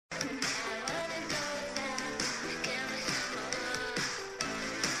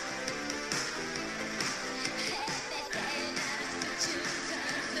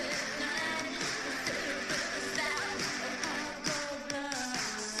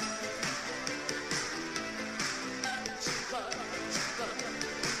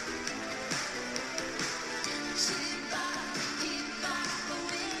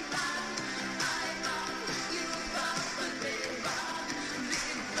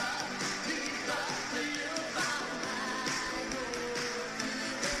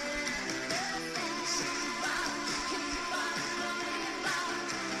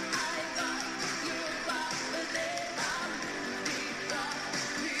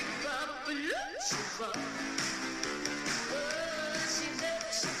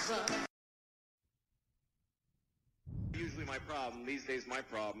my problem. These days, my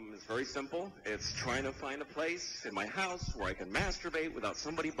problem is very simple. It's trying to find a place in my house where I can masturbate without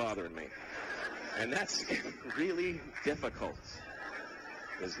somebody bothering me. And that's really difficult.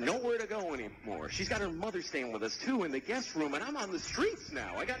 There's nowhere to go anymore. She's got her mother staying with us, too, in the guest room, and I'm on the streets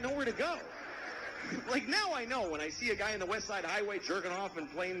now. I got nowhere to go. Like, now I know when I see a guy in the West Side Highway jerking off in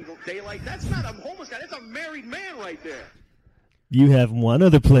plain daylight, that's not a homeless guy. That's a married man right there. You have one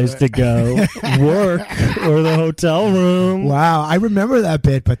other place to go, work or the hotel room. Wow, I remember that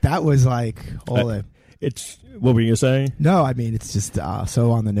bit, but that was like all the... It's what were you gonna say? No, I mean it's just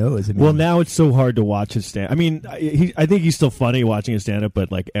so on the nose. I mean, well, now it's so hard to watch his stand. I mean, I think he's still funny watching his stand up,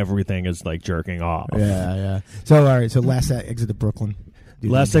 but like everything is like jerking off. Yeah. So all right, so Last Exit to Brooklyn.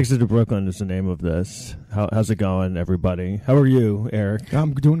 Last Exit to Brooklyn is the name of this. How's it going, everybody? How are you, Eric?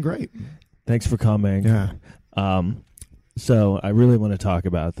 I'm doing great. Thanks for coming. Yeah. So I really want to talk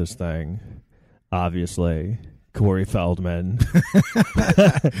about this thing. Obviously, Corey Feldman.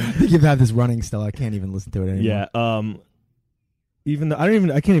 I think you've had this running still. I can't even listen to it anymore. Yeah. Even though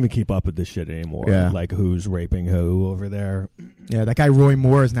I can't even keep up with this shit anymore. Yeah. Like who's raping who over there. Yeah, that guy Roy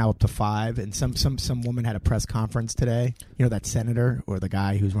Moore is now up to 5, and some woman had a press conference today. You know that senator or the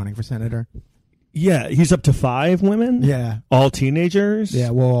guy who's running for senator. Yeah, he's up to 5 women. Yeah, all teenagers. Yeah,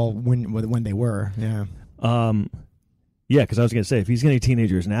 well, when they were. Yeah. Yeah, because I was going to say, if he's getting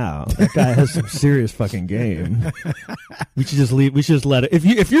teenagers now, that guy has some serious fucking game. We should just leave. We should just let it.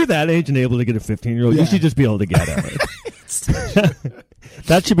 If you're that age and able to get a 15-year-old, you should just be able to get it.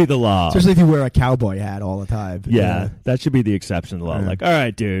 That should be the law. Especially if you wear a cowboy hat all the time. Yeah, that should be the exception to the law. Yeah. Like, all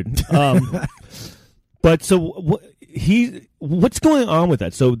right, dude. But so what's going on with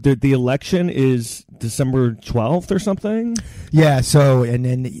that? So the election is December 12th or something? Yeah, so, and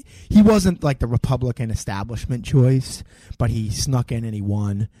then he wasn't like the Republican establishment choice, but he snuck in and he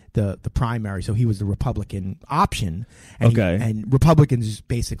won the primary, so he was the Republican option. And and Republicans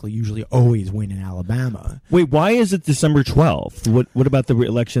basically usually always win in Alabama. Wait, why is it December 12th? What about the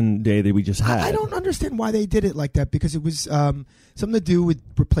election day that we just had? I don't understand why they did it like that, because it was something to do with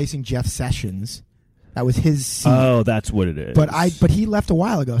replacing Jeff Sessions. That was his seat. Oh, that's what it is. But he left a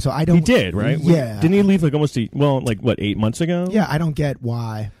while ago, so I don't... He did, right? Yeah. Didn't he leave like almost 8 months ago? Yeah, I don't get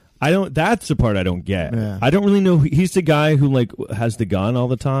why. That's the part I don't get. Yeah. I don't really know. He's the guy who like has the gun all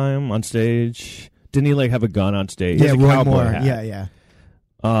the time on stage. Didn't he like have a gun on stage? Yeah, Roy Moore. Hat. Yeah.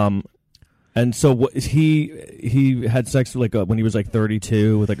 And so he had sex like when he was like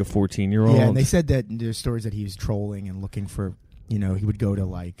 32 with like a 14-year-old. Yeah, and they said that there's stories that he was trolling and looking for, he would go to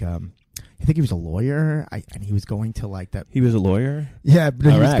like... I think he was a lawyer, and he was going to like that. He was a lawyer? Yeah,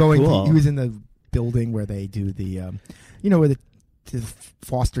 but he was going. Cool. He was in the building where they do the, where the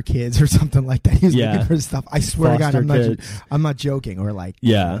foster kids or something like that. He was looking for stuff. I swear to God, I'm not joking. Or like,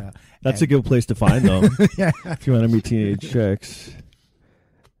 that's a good place to find them. Yeah, if you want to meet teenage chicks.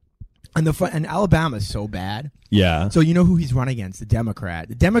 And Alabama's so bad. Yeah. So you know who he's running against? The Democrat.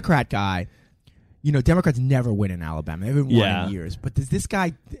 The Democrat guy. Democrats never win in Alabama. They haven't won in years. But there's this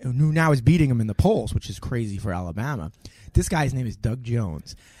guy who now is beating him in the polls, which is crazy for Alabama. This guy's name is Doug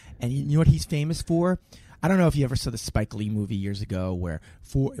Jones. And you know what he's famous for? I don't know if you ever saw the Spike Lee movie years ago where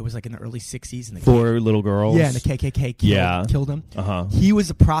it was like in the early 60s. And the 4 little girls? Yeah, and the KKK killed him. Uh-huh. He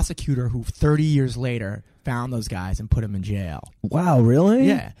was a prosecutor who 30 years later found those guys and put them in jail. Wow, really?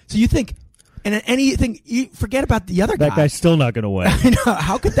 Yeah. So you think... And forget about the other guy. That guy's still not going to win. I know.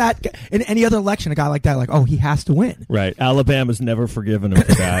 How could that, in any other election, a guy like that, he has to win. Right. Alabama's never forgiven him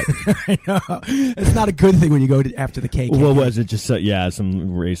for that. I know. It's not a good thing when you go after the KKK. What was it? Just, some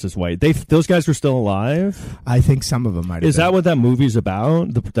racist white. Those guys were still alive? I think some of them might have Is that what that movie's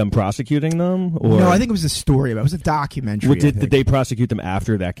about? Them prosecuting them? Or? No, I think it was a story about it. It was a documentary. Did they prosecute them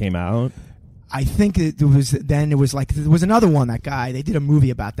after that came out? I think there was another one, that guy, they did a movie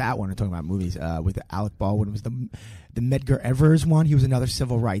about that one. I'm talking about movies with Alec Baldwin. It was the Medgar Evers one. He was another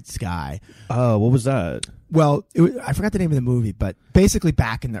civil rights guy. Oh, what was that? Well, I forgot the name of the movie, but basically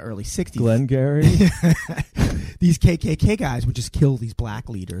back in the early 60s. Glengarry? These KKK guys would just kill these black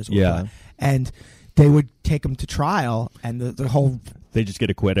leaders. And they would take them to trial, and the whole... They just get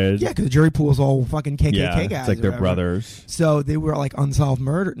acquitted. Yeah, because the jury pool is all fucking KKK guys. It's like their brothers. So they were like unsolved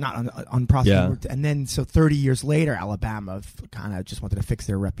murder, not unprosecuted. And then, so 30 years later, Alabama kind of just wanted to fix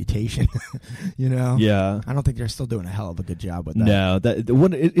their reputation. Yeah. I don't think they're still doing a hell of a good job with that. No,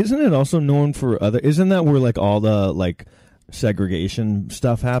 isn't it also known for other? Isn't that where like all the like segregation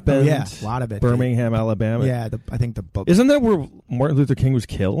stuff happened? Oh, yeah, a lot of it. Birmingham, Alabama. Yeah, I think Isn't that where Martin Luther King was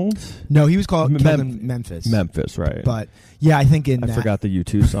killed? No, he was killed in Memphis. Memphis, right? But yeah, I think I forgot the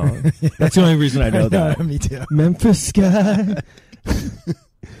U2 song. That's the only reason I know that. Me too. Memphis guy.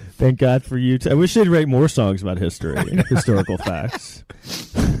 Thank God for you. I wish they'd write more songs about history, historical facts.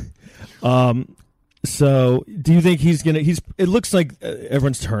 So, do you think he's gonna? It looks like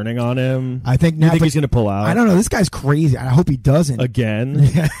everyone's turning on him. I think now. You think he's gonna pull out? I don't know. This guy's crazy. I hope he doesn't. Again?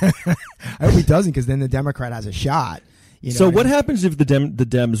 Yeah. I hope he doesn't, because then the Democrat has a shot. So what happens if the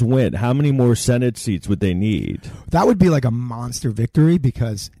Dems win? How many more Senate seats would they need? That would be like a monster victory,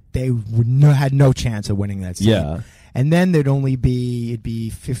 because they had no chance of winning that seat. Yeah. And then it'd be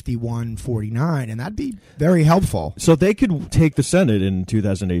 51-49, and that'd be very helpful. So they could take the Senate in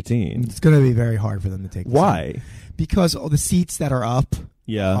 2018. It's going to be very hard for them to take the Why? Senate. Because all the seats that are up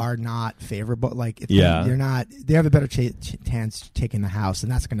yeah. are not favorable. Like, yeah. they're not. They have a better chance taking the House,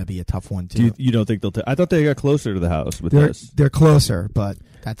 and that's going to be a tough one too. You don't think they'll? I thought they got closer to the House with this. They're closer, but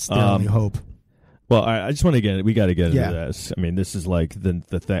that's their only hope. Well, I just want to get. We got to get into this. I mean, this is like the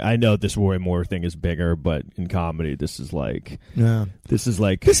thing. I know this Roy Moore thing is bigger, but in comedy, this is like. Yeah. This is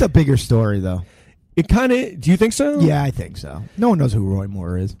like. This is a bigger story, though. It kind of. Do you think so? Yeah, I think so. No one knows who Roy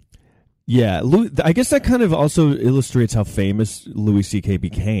Moore is. Yeah, I guess that kind of also illustrates how famous Louis C.K.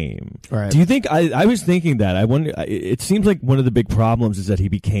 became. Right. Do you think? I was thinking that. I wonder. It seems like one of the big problems is that he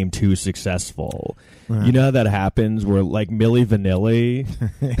became too successful. Right. You know how that happens? Where like Milli Vanilli.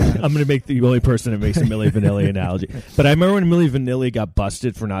 I'm going to make the only person that makes a Milli Vanilli analogy. But I remember when Milli Vanilli got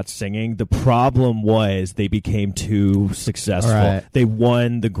busted for not singing. The problem was they became too successful. Right. They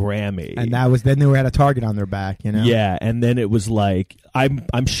won the Grammy, and then they were at a target on their back. You know. Yeah, and then it was like.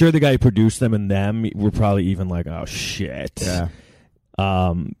 I'm sure the guy who produced them and them were probably even like, oh shit. Yeah.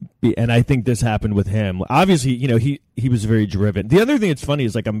 And I think this happened with him. Obviously, he was very driven. The other thing that's funny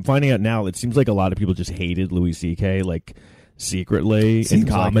is like I'm finding out now. It seems like a lot of people just hated Louis C.K. like secretly in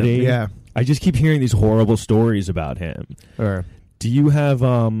comedy. Like yeah. I just keep hearing these horrible stories about him. Sure. Do you have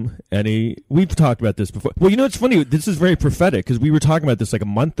any? We've talked about this before. Well, it's funny. This is very prophetic because we were talking about this like a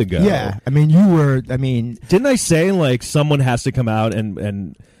month ago. Yeah, I mean, didn't I say like someone has to come out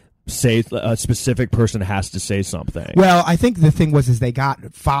and say a specific person has to say something? Well, I think the thing was they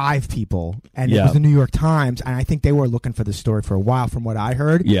got 5 people, and it was the New York Times, and I think they were looking for the story for a while. From what I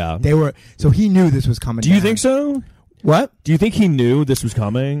heard, yeah, they were. So he knew this was coming. Do you think so? What? Do you think he knew this was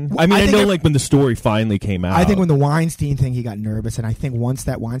coming? I mean, I know like when the story finally came out. I think when the Weinstein thing, he got nervous. And I think once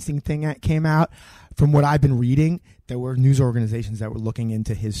that Weinstein thing came out, from what I've been reading, there were news organizations that were looking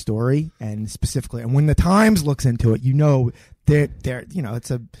into his story and specifically. And when the Times looks into it, they're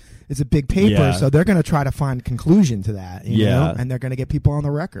it's a big paper, so they're going to try to find a conclusion to that, you know? And they're going to get people on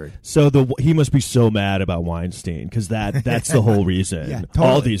the record. So he must be so mad about Weinstein because that's the whole reason. Yeah, totally.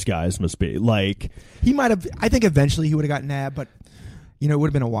 All these guys must be like he might have. I think eventually he would have gotten nabbed, but it would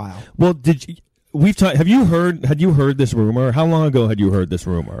have been a while. Well, Had you heard this rumor? How long ago had you heard this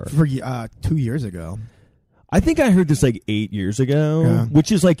rumor? For 2 years ago. I think I heard this like 8 years ago,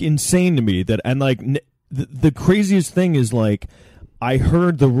 which is like insane to me. The craziest thing is like. I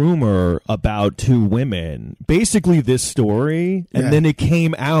heard the rumor about 2 women, basically this story, and then it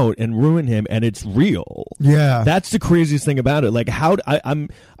came out and ruined him, and it's real. Yeah, that's the craziest thing about it. Like,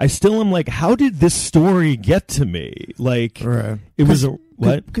 I still am like, how did this story get to me? Like, it was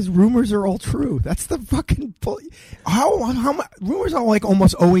what? Because rumors are all true. That's the fucking how rumors are like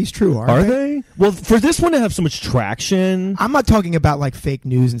almost always true. Are they? Well, for this one to have so much traction, I'm not talking about like fake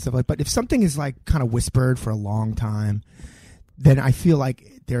news and stuff like. But if something is like kind of whispered for a long time. Then I feel like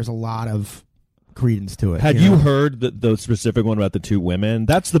there's a lot of credence to it. Had you heard the specific one about the 2 women?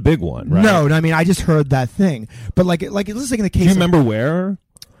 That's the big one, right? No, I mean I just heard that thing. But like let's like in the case. Do you remember where?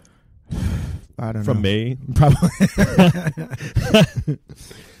 I don't know. From me, probably.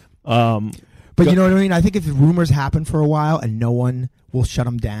 But you know what I mean. I think if rumors happen for a while and no one will shut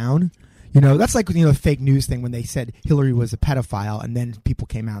them down. That's like the fake news thing when they said Hillary was a pedophile, and then people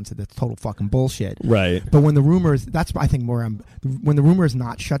came out and said that's total fucking bullshit. Right. But when the rumors, that's I think when the rumor is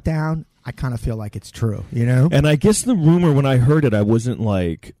not shut down, I kind of feel like it's true. And I guess the rumor when I heard it, I wasn't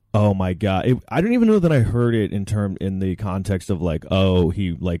like, oh my god, I don't even know that I heard it in the context of like, oh,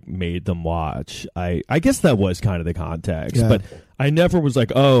 he like made them watch. I guess that was kind of the context, but I never was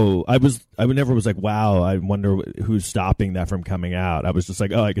like, oh, I never was like, wow, I wonder who's stopping that from coming out. I was just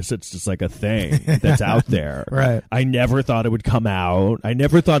like, oh, I guess it's just like a thing that's out there. Right. I never thought it would come out. I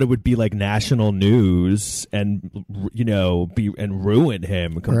never thought it would be like national news and and ruin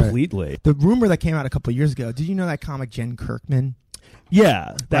him completely. Right. The rumor that came out a couple of years ago. Did you know that comic Jen Kirkman?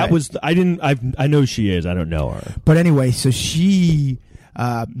 Yeah, that was. I know she is. I don't know her. But anyway, so she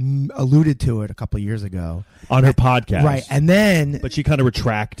alluded to it a couple of years ago on her podcast, right? And then, but she kind of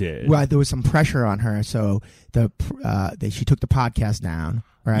retracted. Well, there was some pressure on her, so she took the podcast down.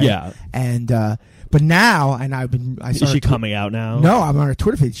 right? Yeah. And but now, and Is she coming out now? No, I'm on her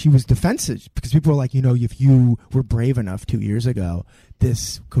Twitter feed. She was defensive because people were like, if you were brave enough 2 years ago,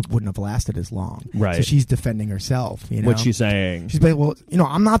 this wouldn't have lasted as long. Right. So she's defending herself. What's she saying? She's like, well,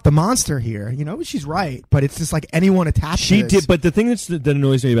 I'm not the monster here. She's right, but it's just like anyone attached. She to this. did, but the thing that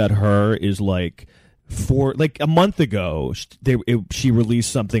annoys me about her is like. For like a month ago, she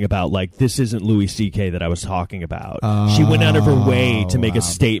released something about like, this isn't Louis CK that I was talking about. She went out of her way to make a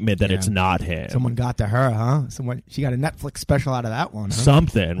statement that it's not him. Someone got to her, huh? She got a Netflix special out of that one. Huh?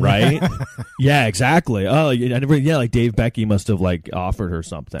 Something, right? Yeah, exactly. Oh, I never. Yeah, like Dave Becky must have like offered her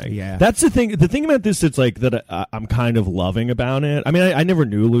something. Yeah, that's the thing. The thing about this, it's like that I'm kind of loving about it. I mean, I never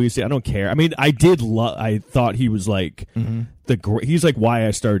knew Louis CK. I don't care. I mean, I did. I thought he was like. Mm-hmm. He's like why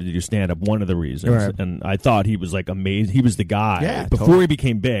I started to do stand up. One of the reasons, right. And I thought he was like amazing. He was the guy. Yeah, before totally. He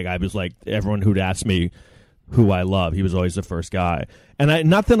became big, I was like everyone who'd ask me who I love. He was always the first guy. And I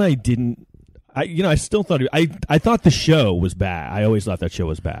still thought I thought the show was bad. I always thought that show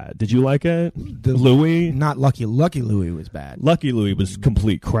was bad. Did you like it? Louis, not Lucky Louis was bad. Lucky Louis was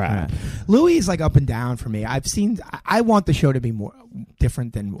complete crap. Yeah. Louis is like up and down for me. I want the show to be more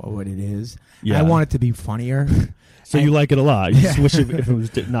different than what it is. Yeah. I want it to be funnier. So you like it a lot. You just wish if it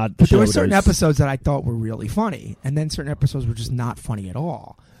was not. But there were certain episodes that I thought were really funny, and then certain episodes were just not funny at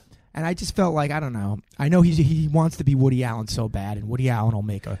all. And I just felt like, I don't know. I know he wants to be Woody Allen so bad, and Woody Allen will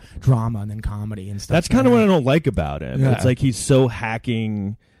make a drama and then comedy and stuff. That's kind of what I don't like about him. Yeah. It's like he's so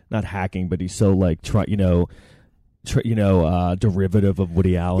not hacking, but he's so like derivative of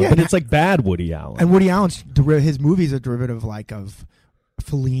Woody Allen. Yeah, but it's like bad Woody Allen. And Woody Allen's his movies are derivative like of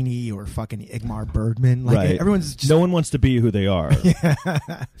Fellini or fucking Ingmar Bergman. Like right. Everyone's just... No one wants to be who they are. Yeah.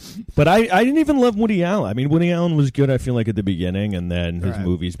 But I didn't even love Woody Allen. I mean, Woody Allen was good, I feel like, at the beginning, and then his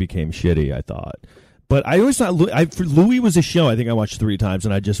movies became shitty, I thought. But I always thought Louis was a show I think I watched 3 times,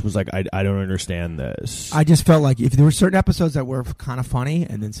 and I just was like, I don't understand this. I just felt like if there were certain episodes that were kind of funny,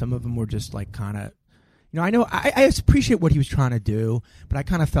 and then some of them were just like kind of... I know I appreciate what he was trying to do, but I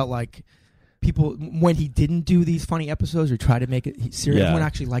kind of felt like people, when he didn't do these funny episodes or try to make it serious, everyone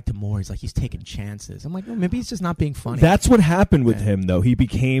actually liked him more. He's like, he's taking chances. I'm like, well, maybe he's just not being funny. That's what happened with him, though. It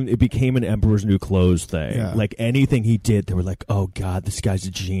became an Emperor's New Clothes thing. Yeah. Like anything he did, they were like, oh God, this guy's a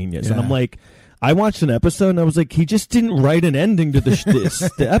genius. Yeah. And I'm like, I watched an episode and I was like, he just didn't write an ending to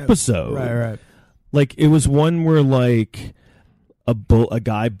the episode. Right. Like it was one where like a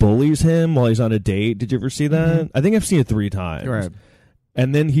guy bullies him while he's on a date. Did you ever see that? Mm-hmm. I think I've seen it 3 times. Right.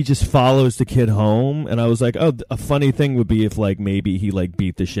 And then he just follows the kid home, and I was like, "Oh, a funny thing would be if, like, maybe he like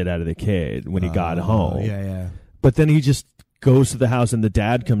beat the shit out of the kid when he got home." Yeah. But then he just goes to the house, and the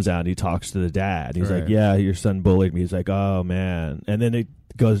dad comes out, and he talks to the dad. He's like, "Yeah, your son bullied me." He's like, "Oh man," and then it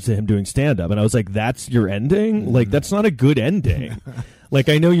goes to him doing stand up, and I was like, "That's your ending? Like, that's not a good ending." Like,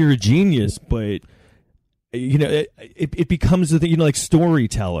 I know you're a genius, but. It becomes the thing, like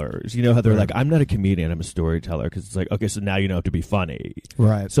storytellers, how they're like, I'm not a comedian, I'm a storyteller, because it's like, okay, so now you don't have to be funny.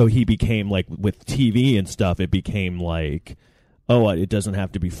 Right. So he became like, with TV and stuff, it became like, oh, it doesn't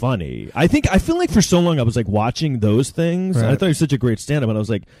have to be funny. I feel like for so long I was like watching those things, and I thought he was such a great stand-up, and I was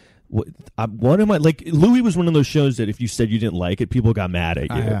like, what am I like? Louis was one of those shows that if you said you didn't like it, people got mad at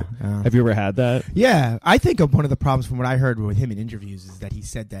you. Yeah. Have you ever had that? Yeah, I think one of the problems from what I heard with him in interviews is that he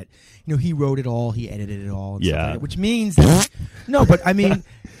said that he wrote it all, he edited it all, and stuff like that, which means that no, but I mean,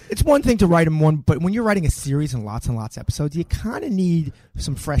 it's one thing to write but when you're writing a series and lots of episodes, you kind of need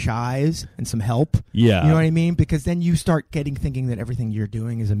some fresh eyes and some help. Yeah, you know what I mean? Because then you start thinking that everything you're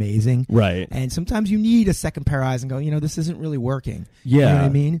doing is amazing, right? And sometimes you need a second pair of eyes and go, this isn't really working. Yeah, you know what I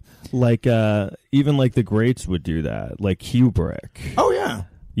mean? Like even like the greats would do that, like Kubrick. Oh yeah.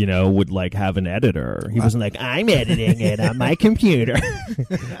 Would like have an editor. He wasn't like, I'm editing it on my computer.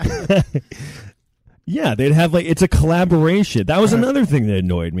 Yeah, they'd have like, it's a collaboration. That was another thing that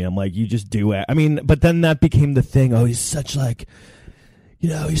annoyed me. I'm like, you just do it. I mean, but then that became the thing. Oh, he's such like,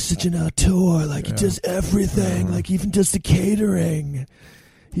 he's such an auteur. Like he does everything. Like he even does the catering.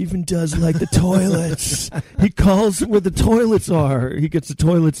 He even does like the toilets. He calls where the toilets are. He gets the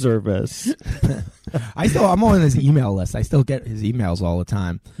toilet service. I'm on his email list. I still get his emails all the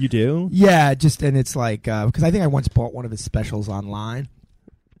time. You do? Yeah, and it's like because I think I once bought one of his specials online.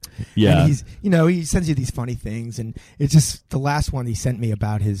 Yeah, and he sends you these funny things, and it's just the last one he sent me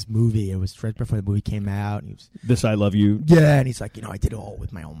about his movie. It was right before the movie came out. And This I Love You. Yeah, and he's like, I did it all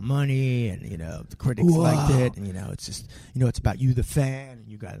with my own money, and the critics liked it, and it's just it's about you, the fan, and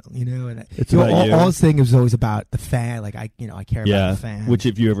you got and it's about you. All his thing is always about the fan. Like I care about the fan. Which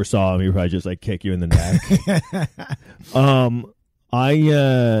if you ever saw him, he would probably just like kick you in the neck.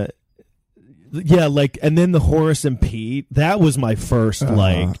 Yeah, like, and then the Horace and Pete, that was my first,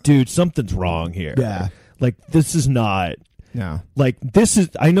 like, dude, something's wrong here. Yeah. Like, this is not, No. like, this is,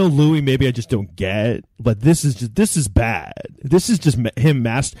 I know Louis, maybe I just don't get, but this is bad. This is just him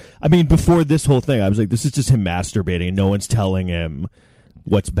I mean, before this whole thing, I was like, this is just him masturbating and no one's telling him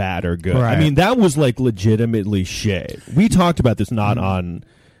what's bad or good. Right. I mean, that was, like, legitimately shit. We talked about this not on,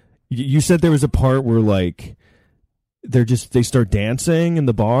 you said there was a part where, like, they start dancing in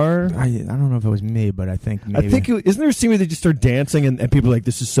the bar. I don't know if it was me, but I think maybe. Isn't there a scene where they just start dancing and people are like,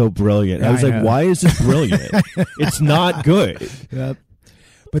 this is so brilliant? Yeah, I was like, know. why is this brilliant? It's not good. Yep.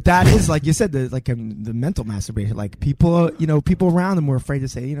 But that is, like you said, the mental masturbation. Like, people around them were afraid to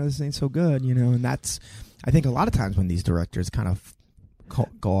say, this ain't so good, and that's, I think a lot of times when these directors kind of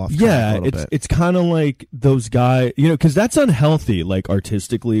go off. Yeah, it's kind of like those guys, because that's unhealthy, like,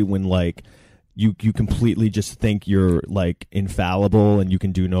 artistically, when, like, you completely just think you're, like, infallible and you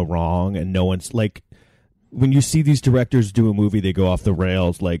can do no wrong, and no one's, like, when you see these directors do a movie, they go off the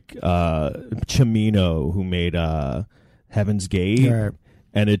rails, like Cimino, who made Heaven's Gate. Right.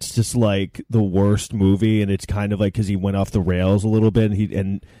 And it's just, like, the worst movie, and it's kind of like, because he went off the rails a little bit,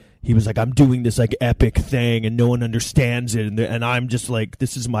 and he was like, I'm doing this, like, epic thing, and no one understands it, and I'm just like,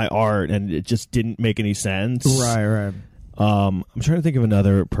 this is my art, and it just didn't make any sense. Right. I'm trying to think of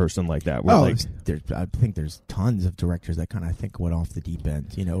another person like that. Where, I think there's tons of directors that kind of think went off the deep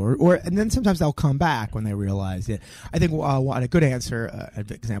end, or and then sometimes they'll come back when they realize it. I think a good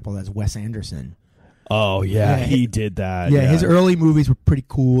example is Wes Anderson. Oh yeah, he did that. Yeah, his early movies were pretty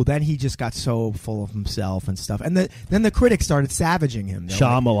cool. Then he just got so full of himself and stuff, and then the critics started savaging him.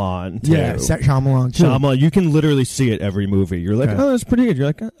 Shyamalan, too. Yeah, Shyamalan too. Shyamalan, you can literally see it every movie. You're like, oh, that's pretty good. You're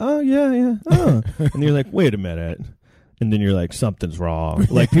like, oh yeah, oh, and you're like, wait a minute. And then you're like, something's wrong.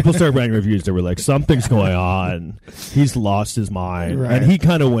 Like, people started writing reviews that were like, something's going on. He's lost his mind. Right. And he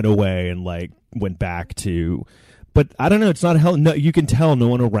kind of went away and, like, went back to... But I don't know. It's not hell. No, you can tell no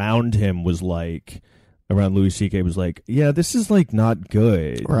one around him was like... Around Louis C.K. was like, yeah, this is, like, not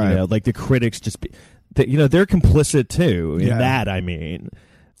good. Right. Like, the critics just... they're complicit, too. In that, I mean...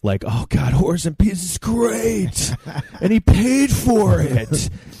 Like, oh, God, Horace and Pete is great. And he paid for it.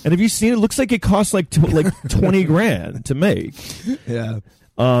 And have you seen it? It looks like it cost like 20 grand to make. Yeah.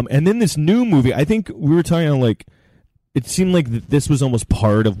 And then this new movie, I think we were talking on, like, it seemed like this was almost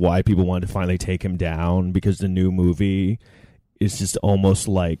part of why people wanted to finally take him down, because the new movie is just almost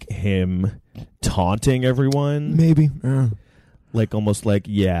like him taunting everyone. Maybe. Like, almost like,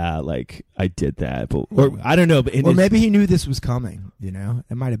 yeah, like, I did that. But, or I don't know. But or maybe he knew this was coming,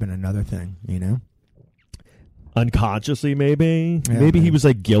 It might have been another thing, Unconsciously, maybe. Yeah, maybe he was,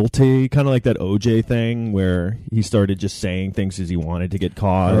 like, guilty. Kind of like that OJ thing where he started just saying things as he wanted to get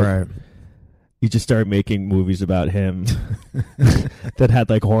caught. Right. He just started making movies about him that had,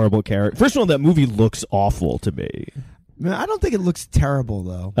 like, horrible character. First of all, that movie looks awful to me. I don't think it looks terrible,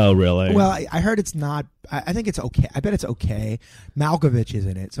 though. Oh, really? Well, I heard it's not. I think it's okay. I bet it's okay. Malkovich is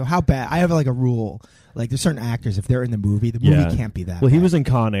in it, so how bad? I have, like, a rule. Like, there's certain actors, if they're in the movie can't be that Well, bad. he was in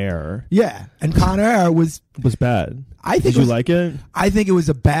Con Air. Yeah, and Con Air was bad. I think Did you like it? I think it was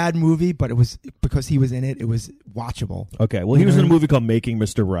a bad movie, but it was because he was in it. It was watchable. Okay. Well, he was in a movie called Making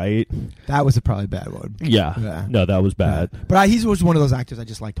Mr. Right. That was probably a bad one. Yeah. No, that was bad. But he was one of those actors I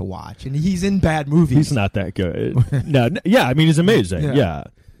just like to watch, and he's in bad movies. He's not that good. No. Yeah. I mean, he's amazing. Yeah.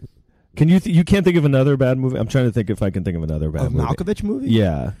 Can you? You can't think of another bad movie? I'm trying to think if I can think of another bad movie. Malkovich movie?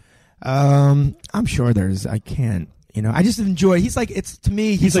 Yeah. I'm sure there's. I can't. I just enjoy. He's like, it's to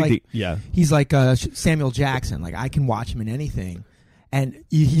me. He's like he's like Samuel Jackson. Like, I can watch him in anything, and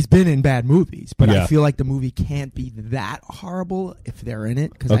he's been in bad movies. But I feel like the movie can't be that horrible if they're in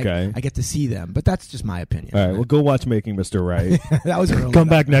it, because I get to see them. But that's just my opinion. All right, well, go watch Making Mr. Right. That was early. Come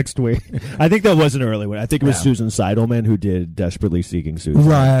back next week. I think that was an early one. I think it was Susan Seidelman who did Desperately Seeking Susan.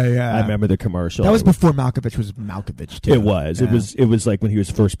 Right. Yeah. I remember the commercial. That was before Malkovich was Malkovich too. It was. Yeah. It was like when he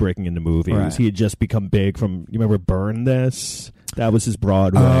was first breaking into movies. Right. He had just become big from. You remember Burn This? That was his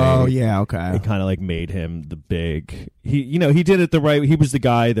Broadway. Oh yeah, okay. It kind of like made him the big. He did it the right. He was the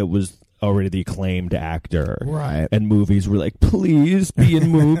guy that was already the acclaimed actor, right? And movies were like, please be in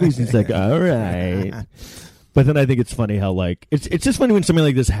movies. He's like, all right. But then I think it's funny how, like, it's just funny when something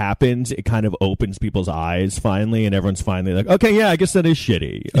like this happens. It kind of opens people's eyes finally, and everyone's finally like, okay, yeah, I guess that is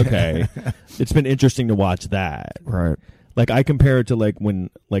shitty. Okay, it's been interesting to watch that. Right. Like, I compare it to, like, when,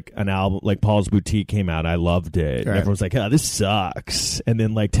 like, an album, like, Paul's Boutique came out, I loved it. And everyone's like, oh, this sucks. And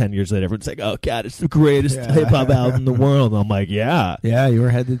then, like, 10 years later, everyone's like, oh, God, it's the greatest hip-hop album in the world. And I'm like, yeah. Yeah, you were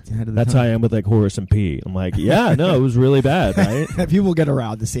head of the That's how I am with, like, Horace and Pete. I'm like, yeah, no, it was really bad, right? People will get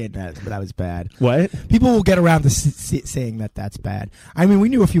around to saying that was bad. What? People will get around to saying that that's bad. I mean, we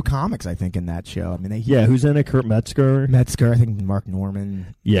knew a few comics, I think, in that show. I mean, who's in it? Kurt Metzger? I think Mark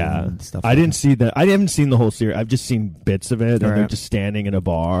Norman. Yeah. Stuff I didn't see that. I haven't seen the whole series. I've just seen bits of it, and they're just standing in a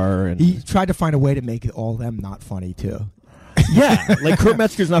bar. And he tried to find a way to make all them not funny, too. Yeah, like Kurt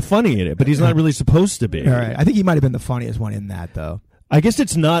Metzger's not funny in it, but he's not really supposed to be. All right. I think he might have been the funniest one in that, though. I guess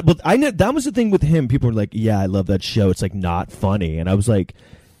it's not, but I know that was the thing with him. People were like, yeah, I love that show. It's like not funny. And I was like,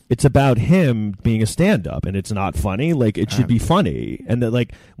 it's about him being a stand-up, and it's not funny. Like, it should be funny. And that,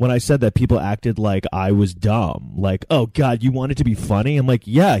 like, when I said that, people acted like I was dumb. Like, oh, God, you want it to be funny? I'm like,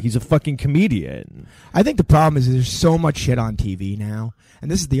 yeah, he's a fucking comedian. I think the problem is there's so much shit on TV now. And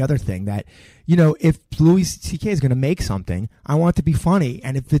this is the other thing that, you know, if Louis CK is going to make something, I want it to be funny.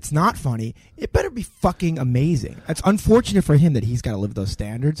 And if it's not funny, it better be fucking amazing. It's unfortunate for him that he's got to live those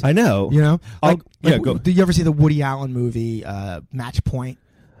standards. I know. You know? Go. Did you ever see the Woody Allen movie, Match Point?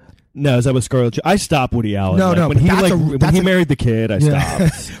 No, is that with Scarlett? I stopped Woody Allen. No, when he married the kid, I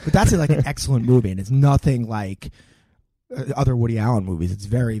stopped. But that's like an excellent movie, and it's nothing like other Woody Allen movies. It's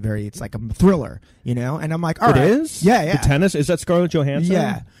very, very. It's like a thriller, you know. And I'm like, all right, it is. Yeah. The tennis, is that Scarlett Johansson?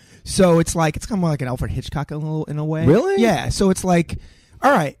 Yeah. So it's like it's kind of more like an Alfred Hitchcock in a way. Really? Yeah. So it's like,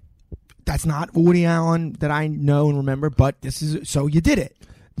 all right, that's not Woody Allen that I know and remember, but this is. So you did it.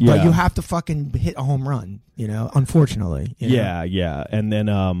 Yeah. But you have to fucking hit a home run, you know, unfortunately. You know? Yeah. And then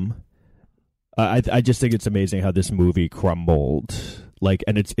I just think it's amazing how this movie crumbled. Like,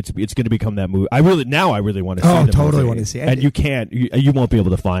 and it's going to become that movie. I really want to see it. Oh, totally want to see it. And you won't be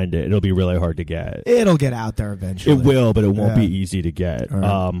able to find it. It'll be really hard to get. It'll get out there eventually. It will, but it won't be easy to get.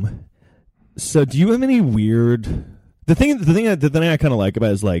 Right. So do you have any weird... The thing I kind of like about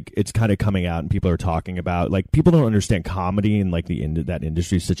it is, like, it's kind of coming out and people are talking about, like, people don't understand comedy and, like, that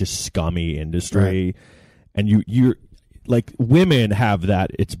industry is such a scummy industry. Right. And you're like, women have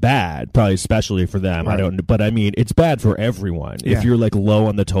that. It's bad, probably especially for them. Right. But I mean, it's bad for everyone. Yeah. If you're, like, low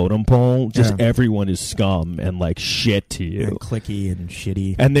on the totem pole, just everyone is scum and, like, shit to you. And cliquey and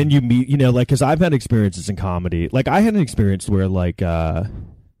shitty. And then you meet, you know, like, because I've had experiences in comedy. Like, I had an experience where, like,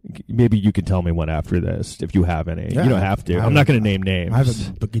 maybe you can tell me one after this if you have any. Yeah, you don't have to. I'm not going to name names. I have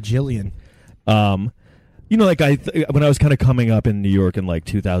a gajillion. You know, like when I was kind of coming up in New York in like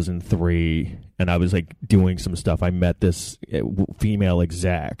 2003, and I was like doing some stuff, I met this female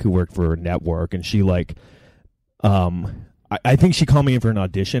exec who worked for a network, and she like, I think she called me in for an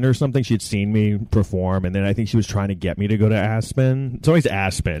audition or something. She had seen me perform, and then I think she was trying to get me to go to Aspen. It's always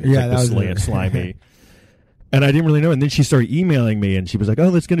Aspen. It's like the slimy. And I didn't really know. And then she started emailing me, and she was like, oh,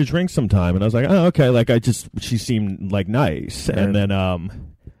 let's get a drink sometime. And I was like, oh, okay. Like, she seemed like nice. Right. And then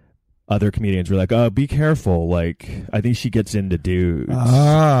other comedians were like, oh, be careful. Like, I think she gets into dudes.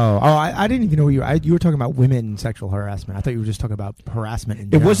 I didn't even know you were talking about women sexual harassment. I thought you were just talking about harassment in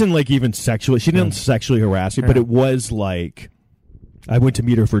general. It wasn't like even sexual. She didn't sexually harass me, but it was like, I went to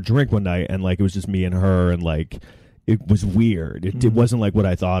meet her for a drink one night, and like, it was just me and her, and like, it was weird. It wasn't like what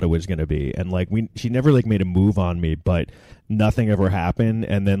I thought it was going to be. And like she never like made a move on me, but nothing ever happened.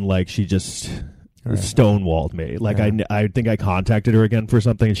 And then like she just stonewalled me. Like I think I contacted her again for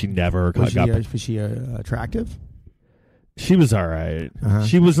something, and she never was she attractive? She was all right.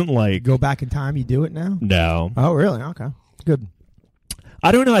 She wasn't like... Go back in time, you do it now? No. Oh, really? Okay. Good.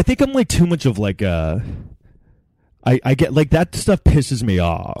 I don't know. I think I'm like too much of like a... I get like that stuff pisses me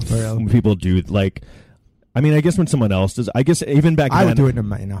off when people do like... I mean, I guess when someone else does, I guess even back then... I would do it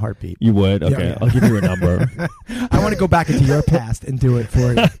in a heartbeat. You would? Okay, yeah. I'll give you a number. I want to go back into your past and do it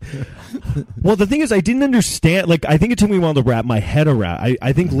for you. Well, the thing is, I didn't understand. Like, I think it took me a while to wrap my head around.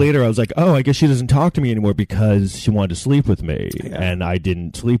 I think later I was like, oh, I guess she doesn't talk to me anymore because she wanted to sleep with me. Yeah. And I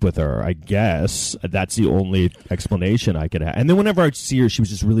didn't sleep with her. I guess that's the only explanation I could have. And then whenever I'd see her, she was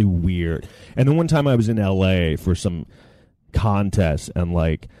just really weird. And then one time I was in L.A. for some contest, and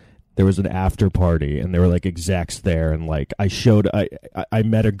like... there was an after party, and there were like execs there, and like I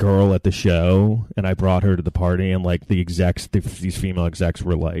met a girl at the show, and I brought her to the party, and like the execs, these female execs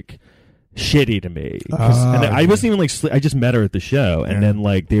were like shitty to me, and I wasn't even like I just met her at the show, and then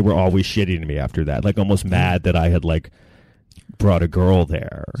like they were always shitty to me after that, like almost mad that I had like brought a girl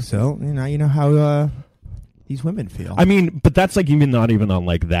there. So you know how these women feel. I mean, but that's like not even on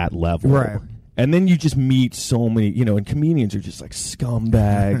like that level, right? And then you just meet so many, and comedians are just like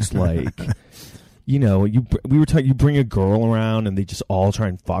scumbags, like, you know, you bring a girl around and they just all try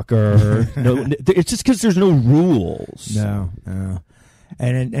and fuck her. No, it's just because there's no rules. No.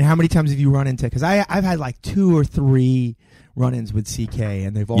 And how many times have you run into? Because I've had like 2 or 3 run-ins with CK,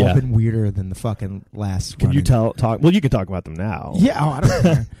 and they've all been weirder than the fucking last. Can you talk? Well, you can talk about them now. Yeah, I don't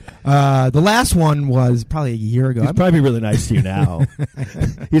care. The last one was probably a year ago. He's probably really nice to you now.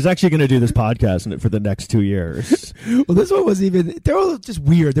 He's actually going to do this podcast for the next 2 years. Well, this one was even. They were just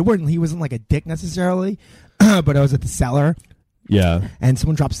weird. He wasn't like a dick necessarily, but I was at the cellar. Yeah, and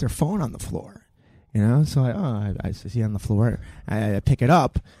someone drops their phone on the floor. You know, so I see it on the floor. I pick it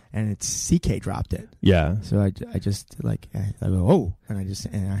up, and it's CK dropped it. Yeah. So I just like I go, oh, and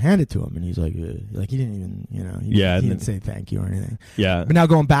I hand it to him, and he's like he didn't even, you know, he didn't say thank you or anything. Yeah. But now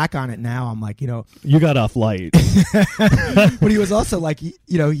going back on it now, I'm like, you know, you got off light. But he was also like,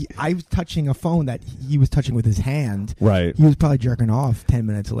 I was touching a phone that he was touching with his hand. Right. He was probably jerking off 10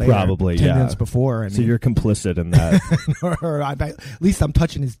 minutes later. Probably, 10 minutes before. So you're complicit in that. or at least I'm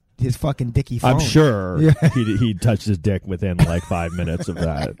touching his fucking dicky phone. I'm sure he touched his dick within like 5 minutes of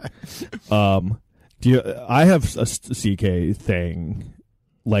that. I have a CK thing.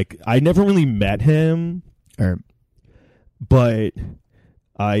 Like, I never really met him, but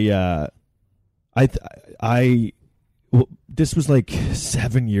this was like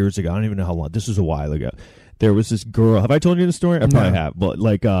 7 years ago. I don't even know how long. This was a while ago. There was this girl. Have I told you the story? I probably have. But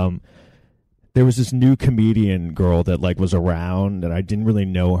like, there was this new comedian girl that like was around, and I didn't really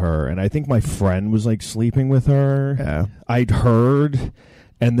know her. And I think my friend was like sleeping with her. Yeah. I'd heard,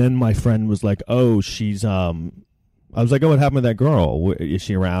 and then my friend was like, "Oh, she's I was like, "Oh, what happened with that girl? Is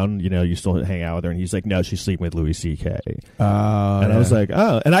she around? You know, you still hang out with her?" And he's like, "No, she's sleeping with Louis CK." And I was like,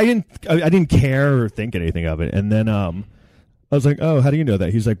 "Oh," and I didn't care or think anything of it. And then I was like, "Oh, how do you know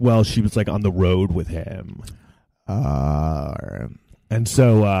that?" He's like, "Well, she was like on the road with him." And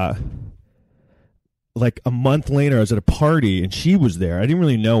so like a month later, I was at a party and she was there. I didn't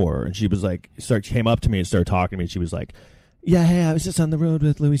really know her, and she was like, came up to me and started talking to me. And she was like, "Yeah, hey, I was just on the road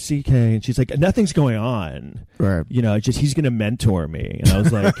with Louis CK," and she's like, "Nothing's going on, right? You know, just he's gonna mentor me." And I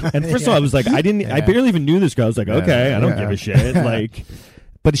was like, and first of all, I was like, I barely even knew this girl. I was like, okay, I don't give a shit, like.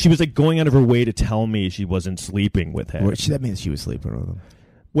 But she was like going out of her way to tell me she wasn't sleeping with him. Which that means she was sleeping with him.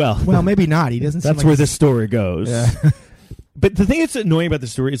 Well, maybe not. He doesn't. That's where this story goes. Yeah. But the thing that's annoying about the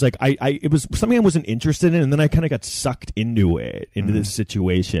story is like it was something I wasn't interested in, and then I kind of got sucked into this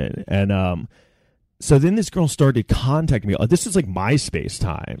situation, and so then this girl started contacting me. This is like MySpace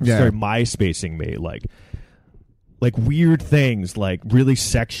time. Yeah. Started MySpacing me like weird things, like really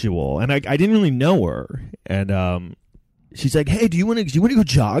sexual, and I didn't really know her, and she's like, "Hey, do you want to go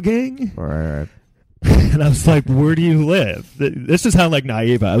jogging?" Right. And I was like, "Where do you live?" This is how like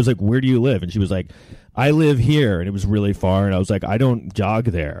naive I was. Like, "Where do you live?" And she was like, "I live here," and it was really far. And I was like, "I don't jog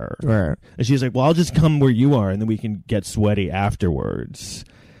there." Right. And she's like, "Well, I'll just come where you are, and then we can get sweaty afterwards."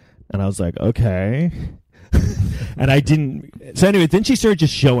 And I was like, "Okay." And I didn't. So anyway, then she started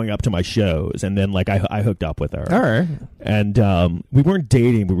just showing up to my shows, and then like I hooked up with her. All right. And we weren't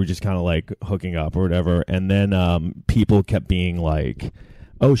dating; we were just kind of like hooking up or whatever. And then people kept being like,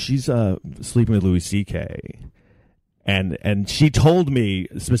 "Oh, she's sleeping with Louis CK." And she told me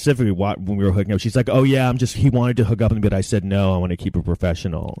specifically when we were hooking up, she's like, "Oh yeah, he wanted to hook up with me, but I said no, I want to keep it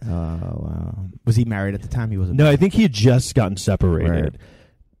professional." Oh wow. Was he married at the time? He wasn't. No, I think he had just gotten separated. Right.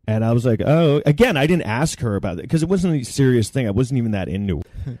 And I was like, "Oh," again, I didn't ask her about it because it wasn't a serious thing. I wasn't even that into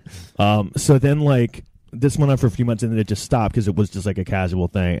it. So then like this went on for a few months, and then it just stopped because it was just like a casual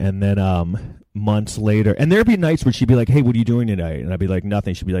thing. And then months later, and there'd be nights where she'd be like, "Hey, what are you doing tonight?" And I'd be like,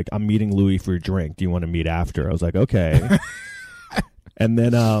 "Nothing." She'd be like, "I'm meeting Louis for a drink. Do you want to meet after?" I was like, "Okay." And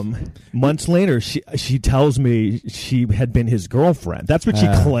then months later, she tells me she had been his girlfriend. That's what she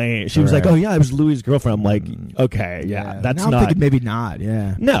claimed. She was like, "Oh yeah, I was Louis' girlfriend." I'm like, "Okay, yeah, that's now not." I'm thinking maybe not.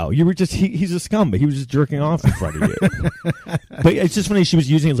 Yeah. No, you were just he's a scumbag. He was just jerking off in front of you. But it's just funny. She was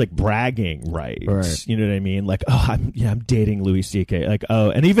using it as like bragging rights. Right. You know what I mean? Like, "Oh, I'm dating Louis CK." Like,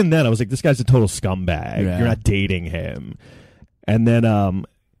 oh, and even then, I was like, "This guy's a total scumbag. Yeah. You're not dating him." And then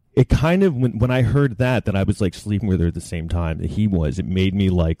it kind of when I heard that I was like sleeping with her at the same time that he was, it made me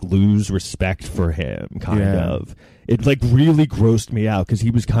like lose respect for him. Kind of, it like really grossed me out because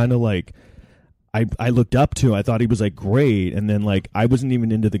he was kind of like I looked up to. I thought he was like great, and then like I wasn't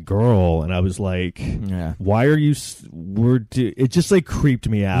even into the girl, and I was like, "Why are you?" It just like creeped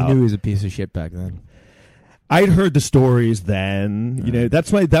me out. You knew he was a piece of shit back then. I'd heard the stories then. You know,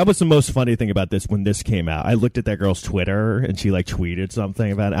 that's why that was the most funny thing about this when this came out. I looked at that girl's Twitter and she like tweeted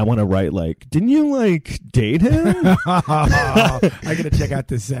something about it. I want to write like, didn't you like date him? I gotta check out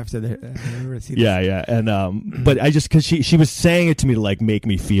this after the. Yeah. And but I just because she was saying it to me to like make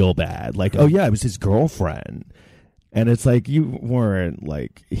me feel bad. Like, oh yeah, it was his girlfriend. And it's like you weren't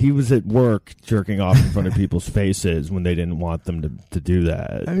like he was at work jerking off in front of people's faces when they didn't want them to do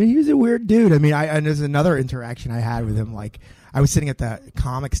that. I mean, he was a weird dude. I mean, and there's another interaction I had with him. Like, I was sitting at the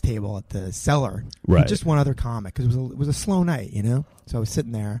comics table at the cellar, right? Just one other comic because it was a slow night, you know. So I was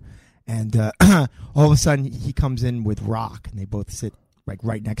sitting there, and all of a sudden he comes in with Rock, and they both sit like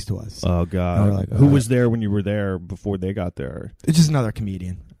right next to us. Oh God! Like, who was there when you were there before they got there? It's just another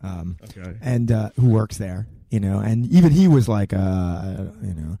comedian, okay, and who works there. You know, and even he was like, you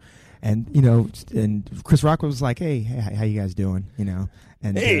know, and Chris Rock was like, hey, how you guys doing? You know,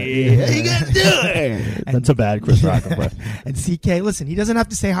 and hey, how you guys doing? That's a bad Chris Rock impression. And CK, listen, he doesn't have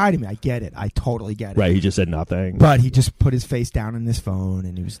to say hi to me. I get it. I totally get it. Right, he just said nothing. But he just put his face down on his phone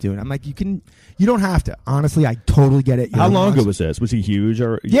and he was doing. I'm like, you don't have to. Honestly, I totally get it. How long ago was this? Was he huge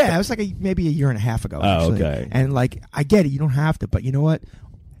or? Yeah, it was like maybe a year and a half ago. Oh, actually. okay. And like, I get it. You don't have to, but you know what?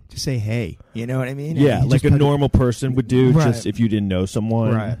 Just say hey, you know what I mean? Yeah, like a normal person would do, right. Just if you didn't know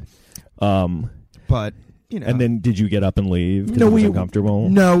someone, right? But you know, and then did you get up and leave? No, it was uncomfortable.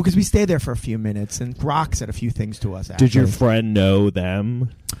 No, because we stayed there for a few minutes, and Rock said a few things to us. Actually. Did your friend know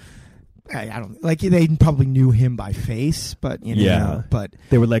them? I don't like they probably knew him by face, but you know, yeah. But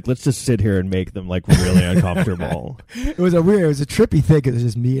they were like, let's just sit here and make them like really uncomfortable. It was a trippy thing. It was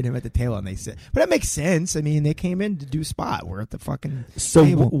just me and him at the table, and they said, but that makes sense. I mean, they came in to do a spot. We're at the fucking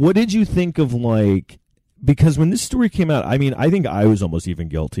table. What did you think of like? Because when this story came out, I mean, I think I was almost even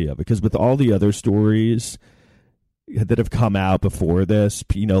guilty of it because with all the other stories that have come out before this,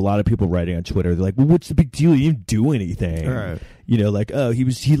 you know, a lot of people writing on Twitter, they're like, well, what's the big deal? You didn't do anything. Right. You know, like, oh,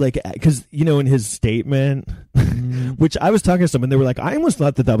 he like, because, you know, in his statement, which I was talking to someone, they were like, I almost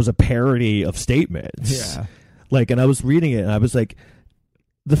thought that was a parody of statements. Yeah. Like, and I was reading it and I was like,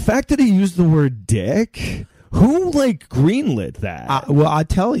 the fact that he used the word dick, who like greenlit that? Well, I'll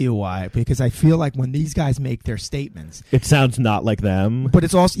tell you why, because I feel like when these guys make their statements, it sounds not like them. But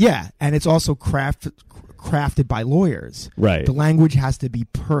it's also, and it's also crafted by lawyers. Right. The language has to be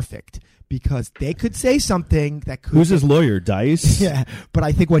perfect because they could say something that could. Who's his lawyer, Dice? Yeah, but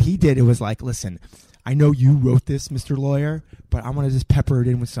I think what he did, it was like, listen, I know you wrote this, Mr. Lawyer, but I'm going to just pepper it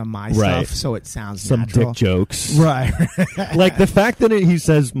in with some of my stuff so it sounds some natural. Dick jokes. Right. Like the fact that he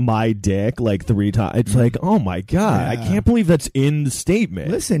says my dick like 3 times, it's like, oh my God, I can't believe that's in the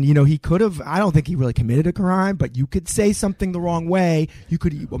statement. Listen, you know, he could have, I don't think he really committed a crime, but you could say something the wrong way. You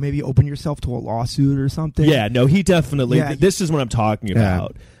could maybe open yourself to a lawsuit or something. Yeah, no, he definitely, this is what I'm talking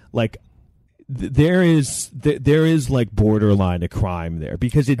about. Like, there is like borderline a crime there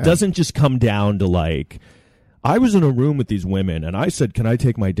because it doesn't just come down to like I was in a room with these women and I said, can I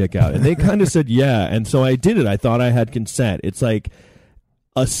take my dick out? And they kind of said yeah, and so I did it. I thought I had consent. It's like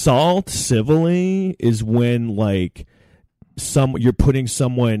assault civilly is when like you're putting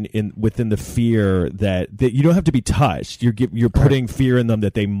someone within the fear that you don't have to be touched. You're putting fear in them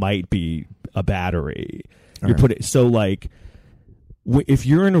that they might be a battery. You're putting so like if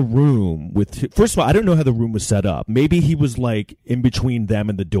you're in a room with, first of all, I don't know how the room was set up. Maybe he was like in between them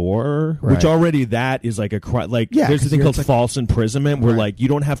and the door, which already that is like a crime. Like there's a thing called false imprisonment where like you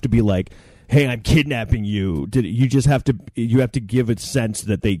don't have to be like, hey, I'm kidnapping you. You just have to give it sense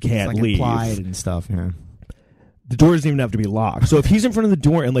that they can't leave. Implied and stuff. Yeah. The door doesn't even have to be locked. So if he's in front of the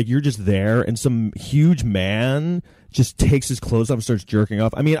door and like you're just there and some huge man just takes his clothes off and starts jerking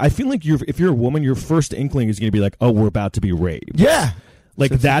off. I mean, I feel like if you're a woman, your first inkling is going to be like, oh, we're about to be raped. Yeah.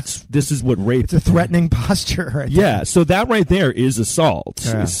 Like this is what rape. It's a threatening posture. Right there. So that right there is assault,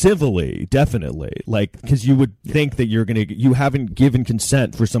 civilly, definitely. Like because you would think that you haven't given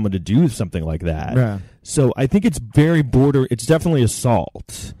consent for someone to do something like that. Yeah. So I think it's it's definitely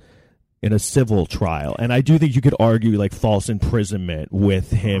assault in a civil trial, and I do think you could argue like false imprisonment with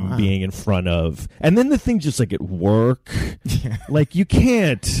him being in front of, and then the thing just like at work, like you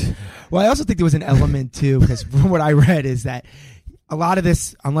can't. Well, I also think there was an element too, because from what I read is that a lot of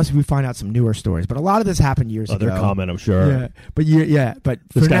this, unless we find out some newer stories, but a lot of this happened years ago. Other comment, I'm sure. Yeah, but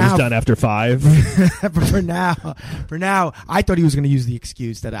this guy was done after 5. But for now, I thought he was going to use the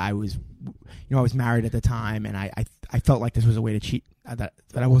excuse that I was married at the time, and I felt like this was a way to cheat. That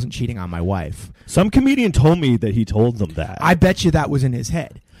I wasn't cheating on my wife. Some comedian told me that he told them that. I bet you that was in his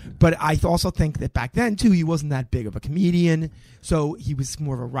head. But I also think that back then, too, he wasn't that big of a comedian. So he was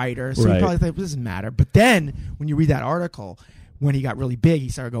more of a writer. So he probably thought, it doesn't matter. But then when you read that article, when he got really big, he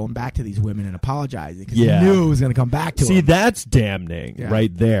started going back to these women and apologizing because Yeah. he knew it was going to come back to him. See, that's damning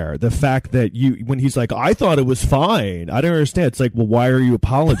right there. The fact that when he's like, I thought it was fine. I don't understand. It's like, well, why are you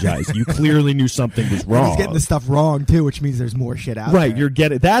apologizing? You clearly knew something was wrong. And he's getting the stuff wrong too, which means there's more shit out there. Right, you're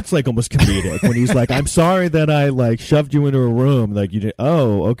getting that's like almost comedic when he's like, I'm sorry that I like shoved you into a room. Like you did.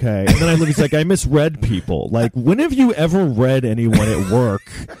 Oh, okay. And then I look, he's like, I misread people. Like, when have you ever read anyone at work?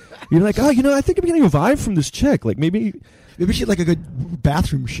 You're like, oh, I think I'm getting a vibe from this chick. Like maybe she'd like a good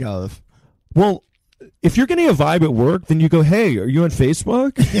bathroom shove. Well, if you're getting a vibe at work, then you go, hey, are you on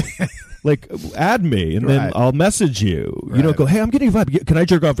Facebook? Like, add me, and then I'll message you. Right. You don't go, hey, I'm getting a vibe. Can I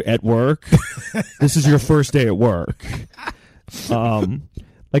jerk off at work? This is your first day at work.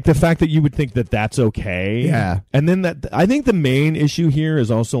 Like the fact that you would think that that's okay. Yeah. And then I think the main issue here is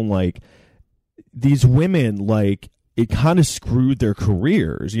also like these women, like, it kind of screwed their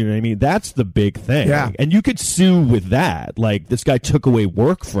careers. You know what I mean? That's the big thing. Yeah. And you could sue with that. Like, this guy took away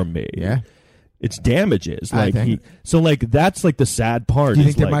work from me. Yeah. It's damages. Like so like that's like the sad part. Do you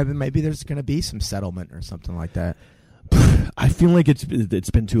think there like, maybe there's going to be some settlement or something like that? I feel like it's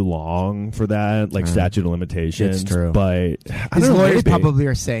been too long for that, like statute of limitations. It's true, but his lawyers probably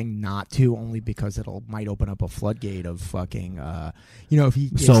are saying not to, only because might open up a floodgate of fucking. If he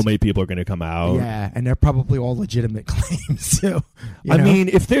gets, so many people are going to come out. Yeah, and they're probably all legitimate claims too. I mean,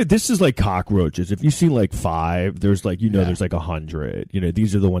 if this is like cockroaches. If you see like 5, there's like there's like 100.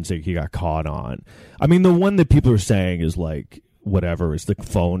 These are the ones that he got caught on. I mean, the one that people are saying is like, whatever, is the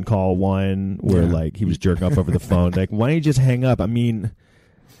phone call one where like he was jerking off over the phone. Like, why don't you just hang up? I mean,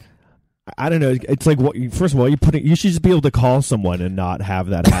 I don't know. It's like, first of all, you should just be able to call someone and not have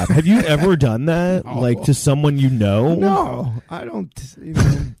that happen. Have you ever done that, like to someone you know? No, I don't.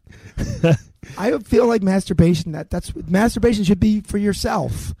 I feel like masturbation. That's masturbation should be for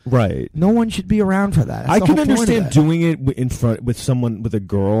yourself, right? No one should be around for that. I can understand doing it in front with someone, with a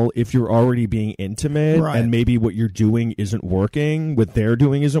girl, if you're already being intimate and maybe what you're doing isn't working, what they're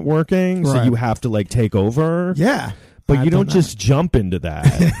doing isn't working, so you have to like take over. Yeah, but you don't just jump into that.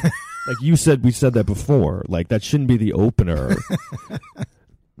 Like we said that before. Like that shouldn't be the opener.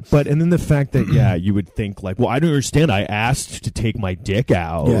 And then the fact that you would think like, well, I don't understand. I asked to take my dick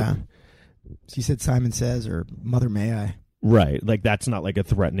out. Yeah. She said Simon Says or Mother May I. Right. Like that's not like a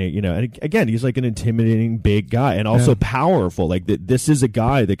threatening, and again, he's like an intimidating big guy and also powerful. Like this is a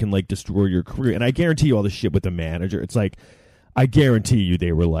guy that can like destroy your career. And I guarantee you all the shit with the manager. It's like, I guarantee you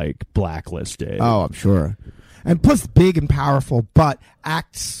they were like blacklisted. Oh, I'm sure. And plus big and powerful, but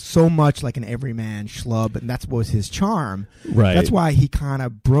acts so much like an everyman schlub, and that's what was his charm. Right. That's why he kind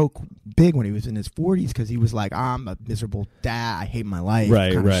of broke big when he was in his 40s, because he was like, I'm a miserable dad. I hate my life.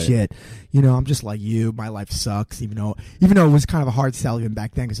 Right, kind of shit. I'm just like you. My life sucks. Even though it was kind of a hard sell even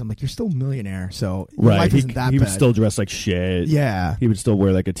back then, because I'm like, you're still a millionaire, so your life isn't that bad. He would still dress like shit. Yeah. He would still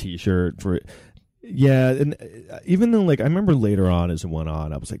wear like a T-shirt for it. Yeah, and even though, like, I remember later on as it went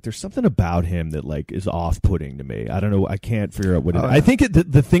on, I was like, there's something about him that, like, is off-putting to me. I don't know. I can't figure out what it is. I think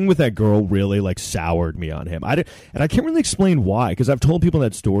the thing with that girl really, like, soured me on him. And I can't really explain why, because I've told people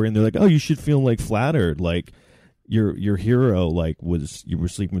that story, and they're like, oh, you should feel, like, flattered. Like, your hero, like, you were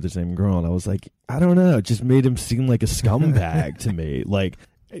sleeping with the same girl. And I was like, I don't know. It just made him seem like a scumbag to me. Like,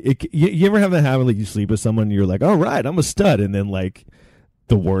 you ever have that happen, like, you sleep with someone, and you're like, oh, right, I'm a stud. And then, like,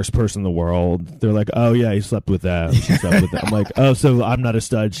 the worst person in the world, they're like, oh yeah, he slept with that. She slept with that. I'm like, oh, so I'm not a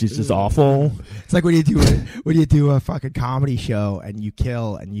stud, she's just awful. It's like when you do a fucking comedy show and you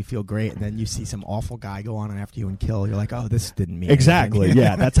kill and you feel great, and then you see some awful guy go on after you and kill, you're like, oh, this didn't mean exactly anything.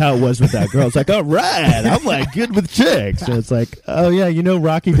 Yeah, that's how it was with that girl. It's like, all right, I'm like good with chicks. And it's like, oh yeah,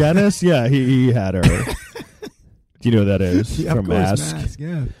 Rocky Dennis, yeah, he had her. Do you know who that is? Yeah, from Mask?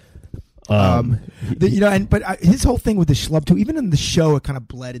 Yeah. But his whole thing with the schlub too, even in the show, it kind of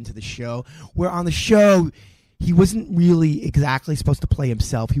bled into the show, where on the show he wasn't really exactly supposed to play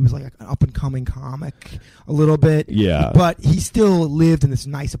himself. He was like an up-and-coming comic a little bit. Yeah. But he still lived in this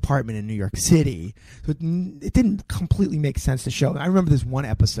nice apartment in New York City. So it didn't completely make sense to show. I remember this one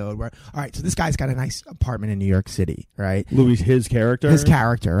episode where, all right, so this guy's got a nice apartment in New York City, right? Louis, his character? His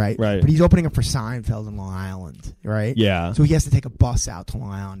character, right? Right. But he's opening up for Seinfeld in Long Island, right? Yeah. So he has to take a bus out to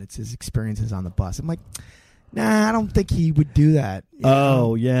Long Island. It's his experiences on the bus. I'm like, nah, I don't think he would do that.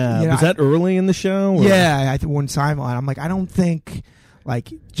 Oh, yeah. Was that early in the show? Or? Yeah, I think one Seinfeld. I'm like, I don't think,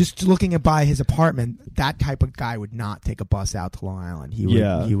 like, just looking by his apartment, that type of guy would not take a bus out to Long Island. He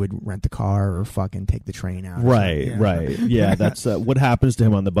would rent the car or fucking take the train out. Right, right. Yeah, that's what happens to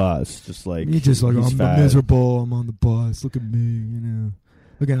him on the bus. Just like, he's just like, I'm miserable. I'm on the bus. Look at me,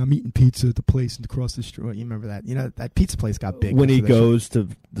 Look, I'm eating pizza at the place across the street. You remember that? That pizza place got big. When he goes to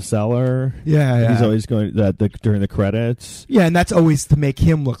the cellar. Yeah. He's always going during the credits. Yeah, and that's always to make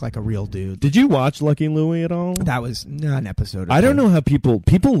him look like a real dude. Did you watch Lucky Louie at all? That was an episode. I don't know how people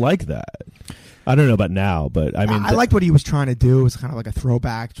like that. I don't know about now, but I mean, I liked what he was trying to do. It was kind of like a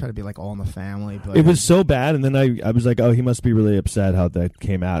throwback, try to be like All in the Family. But it was so bad, and then I was like, oh, he must be really upset how that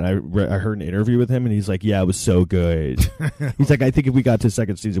came out. I heard an interview with him, and he's like, yeah, it was so good. He's like, I think if we got to the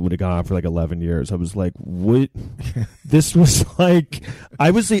second season, it would have gone on for like 11 years. I was like, what? This was like,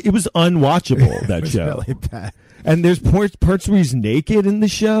 it was unwatchable, that show. Really bad. And there's parts where he's naked in the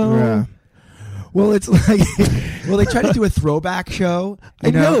show. Yeah. Well, it's like, they tried to do a throwback show. I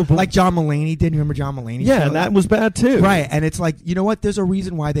know, but like John Mulaney did. Remember John Mulaney? Yeah, show? and that was bad too. Right, and it's like, you know what? There's a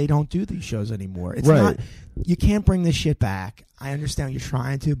reason why they don't do these shows anymore. It's Right. not. You can't bring this shit back. I understand you're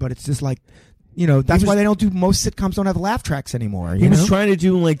trying to, but it's just like, that's why they don't do. Most sitcoms don't have laugh tracks anymore. He was trying to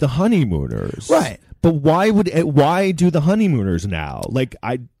do like the Honeymooners, right? But why do the Honeymooners now? Like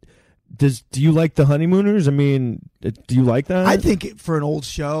do you like the Honeymooners? I mean, do you like that? I think for an old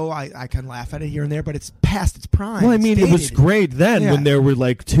show, I can laugh at it here and there, but it's past its prime. Well, I mean, it was great then when there were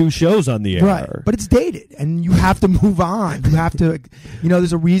like 2 shows on the air. Right, but it's dated, and you have to move on. You have to,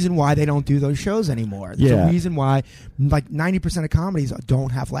 there's a reason why they don't do those shows anymore. There's a reason why, like 90% of comedies don't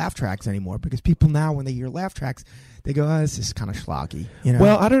have laugh tracks anymore, because people now, when they hear laugh tracks, they go, this is kind of schlocky.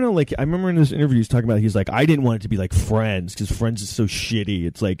 Well, I don't know. Like, I remember in this interview, he's talking about, he's like, I didn't want it to be like Friends, because Friends is so shitty.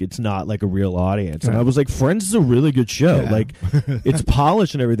 It's like, it's not like a real audience. And I was like, Friends is a really good show. Yeah. Like, it's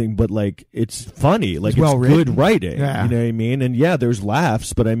polished and everything, but like, it's funny. Like, it's good writing. Yeah. You know what I mean? And yeah, there's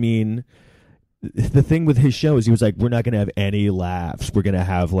laughs, but I mean, the thing with his show is he was like, we're not going to have any laughs. We're going to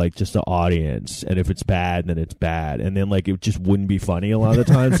have like just the audience. And if it's bad, then it's bad. And then like, it just wouldn't be funny a lot of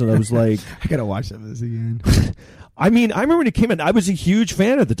the times. And I was like, I got to watch some of this again. I mean, I remember when it came in, I was a huge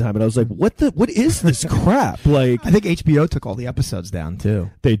fan at the time, and I was like, what is this crap? Like, I think HBO took all the episodes down, too.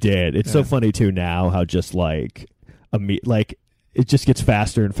 They did. It's so funny, too, now, how just, like, it just gets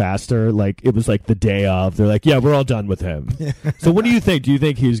faster and faster. Like, it was, like, the day of. They're like, yeah, we're all done with him. So what do you think? Do you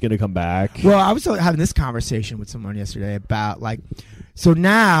think he's going to come back? Well, I was having this conversation with someone yesterday about, like, so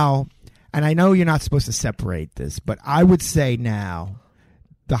now, and I know you're not supposed to separate this, but I would say now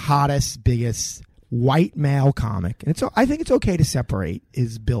the hottest, biggest white male comic, and I think it's okay to separate,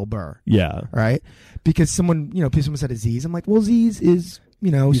 is Bill Burr. Yeah. Right? Because someone said Aziz. I'm like, well, Aziz is,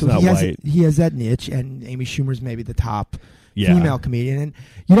 he's so not white. He has that niche, and Amy Schumer's maybe the top female comedian, and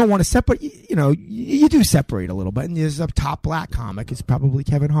you don't want to separate, you do separate a little bit, and there's a top black comic, it's probably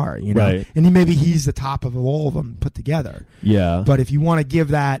Kevin Hart, Right. And maybe he's the top of all of them put together. Yeah. But if you want to give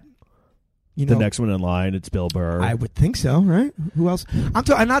that, the next one in line, it's Bill Burr. I would think so, right? Who else?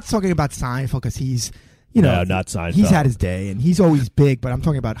 I'm not talking about Seinfeld, because he's, no, not Seinfeld. He's had his day, and he's always big, but I'm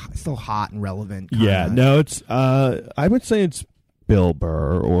talking about still hot and relevant. Yeah, no, it's, I would say it's Bill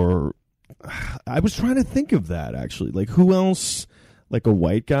Burr, or I was trying to think of that, actually. Like, who else, like a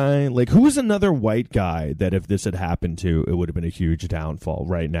white guy? Like, who is another white guy that if this had happened to, it would have been a huge downfall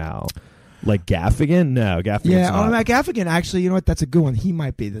right now? Like Gaffigan? No, Gaffigan's not. Gaffigan, actually, you know what? That's a good one. He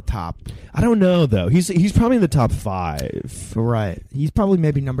might be the top. I don't know, though. He's probably in the top 5. Right. He's probably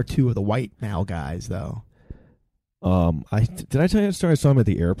maybe number 2 of the white male guys, though. Did I tell you the story? I saw him at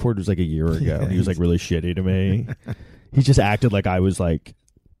the airport. It was like a year ago. And he was like really shitty to me. He just acted like I was like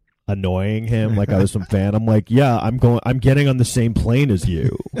annoying him, like I was some fan. I'm like, yeah, I'm getting on the same plane as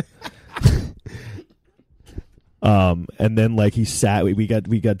you. And then like he sat, we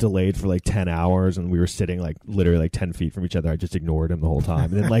got delayed for like 10 hours, and we were sitting like literally like 10 feet from each other. I just ignored him the whole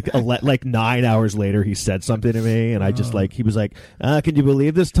time. And then like 9 hours later, he said something to me, and I just like, he was like, can you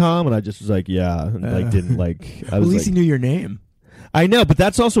believe this, Tom? And I just was like, yeah, and like didn't like. At least he knew your name. I know, but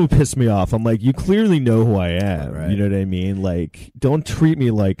that's also what pissed me off. I'm like, you clearly know who I am. Right. You know what I mean? Like, don't treat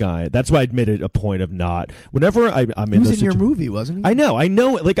me like that's why I made it a point of not. Whenever I'm in he was in your movie, wasn't he? I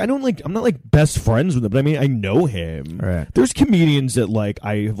know. Like, I'm not like best friends with him, but I mean, I know him. Right. There's comedians that like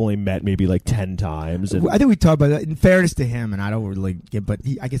I have only met maybe like 10 times. And I think we talked about that. In fairness to him, and I don't really get, but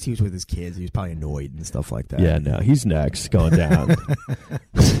I guess he was with his kids. He was probably annoyed and stuff like that. Yeah, no, he's next going down.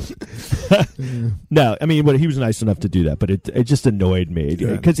 No, I mean, but he was nice enough to do that, but it just annoyed me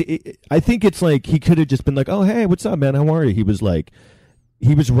because I think it's like he could have just been like, "Oh, hey, what's up, man? How are you?" He was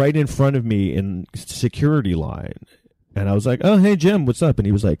right in front of me in security line, and I was like, "Oh, hey, Jim, what's up?" And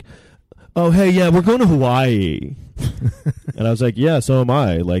he was like, "Oh, hey, yeah, we're going to Hawaii." And I was like, "Yeah, so am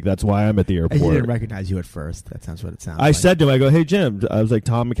I. Like, that's why I'm at the airport." And he didn't recognize you at first. That sounds what it sounds. I said to him, I go, "Hey, Jim," I was like,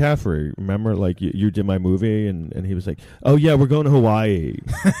 "Tom McCaffrey, remember, like, you did my movie?" And he was like, "Oh, yeah, we're going to Hawaii."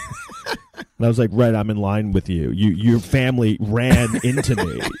 And I was like, "Right, I'm in line with you. Your family ran into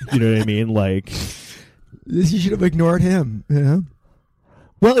me." You know what I mean? Like, you should have ignored him, you know?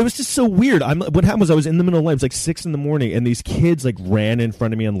 Well, it was just so weird. What happened was I was in the middle of life. It was like 6 a.m, and these kids like ran in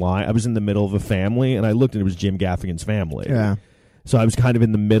front of me in line. I was in the middle of a family, and I looked, and it was Jim Gaffigan's family. Yeah. So I was kind of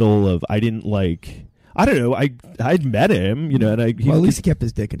in the middle of. I didn't like. I don't know. I'd met him, and at least he kept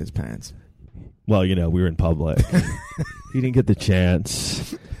his dick in his pants. Well, we were in public. He didn't get the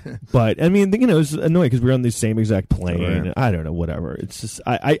chance. But I mean, it was annoying because we were on the same exact plane. Right. I don't know, whatever. It's just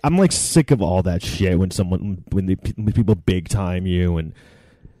I'm like sick of all that shit when people big time you and.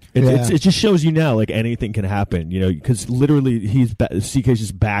 It just shows you now, like anything can happen, because literally CK's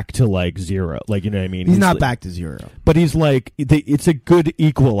just back to like zero, like you know what I mean. He's not back to zero, but he's like it's a good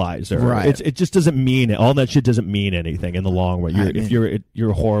equalizer. Right. It just doesn't mean all that shit doesn't mean anything in the long run. You're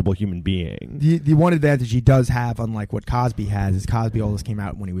a horrible human being. The one advantage he does have, unlike what Cosby has, is Cosby always came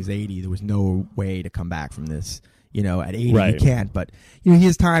out when he was 80. There was no way to come back from this. At 80 right. you can't, but he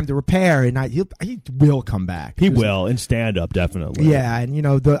has time to repair, and he will come back. He will, and stand up definitely. Yeah, and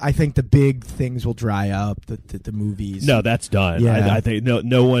I think the big things will dry up. The movies. No, that's done. Yeah. I think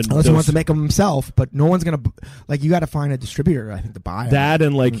no one unless he wants to make them himself, but no one's gonna you got to find a distributor. I think to buy that,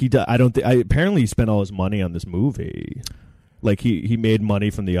 and like I don't think. Apparently, he spent all his money on this movie. Like he made money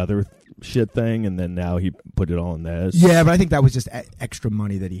from the other shit thing, and then now he put it all in this. Yeah, but I think that was just extra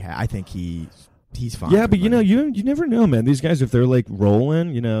money that he had. I think he's fine. Yeah, but you never know, man. These guys, if they're like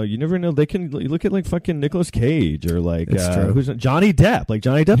rolling, you never know. They can look at like fucking Nicolas Cage or like who's Johnny Depp. Like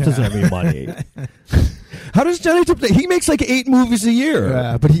Johnny Depp doesn't have any money. How does Johnny Depp? He makes like 8 movies a year.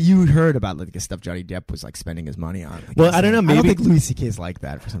 Yeah, but you heard about like the stuff Johnny Depp was like spending his money on. Well, I don't know. Maybe I don't think Louis CK is like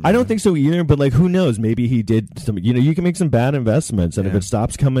that for some reason. I don't think so either. But like, who knows? Maybe he did some. You can make some bad investments, and if it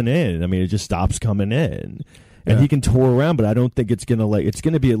stops coming in, I mean, it just stops coming in. And he can tour around, but I don't think it's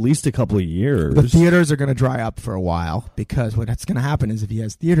gonna be at least a couple of years. The theaters are gonna dry up for a while because what's gonna happen is if he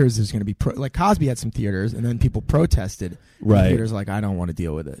has theaters, there's gonna be like Cosby had some theaters, and then people protested. Right, the theaters are like, I don't want to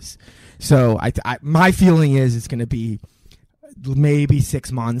deal with this. So my feeling is it's gonna be maybe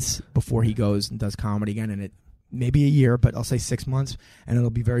 6 months before he goes and does comedy again, and it maybe a year, but I'll say 6 months, and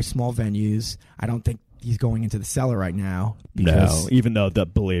it'll be very small venues. I don't think he's going into the cellar right now. No, even though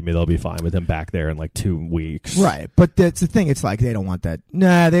believe me, they'll be fine with him back there in like 2 weeks. Right, but that's the thing. It's like they don't want that.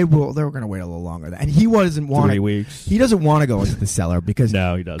 Nah, they will. They're going to wait a little longer. And he doesn't want 3 weeks. He doesn't want to go into the cellar because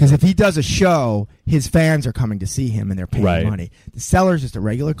no, he doesn't. Because if he does a show, his fans are coming to see him and they're paying money. The cellar is just a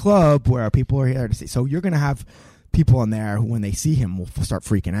regular club where people are here to see. So you're going to have people in there who, when they see him, will start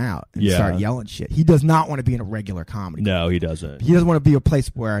freaking out and start yelling shit. He does not want to be in a regular comedy. No, he doesn't. He doesn't want to be a place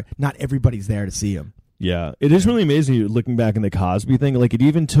where not everybody's there to see him. Yeah, it is really amazing looking back in the Cosby thing. Like, it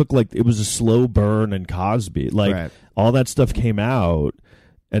even took, like, it was a slow burn in Cosby. Like, all that stuff came out,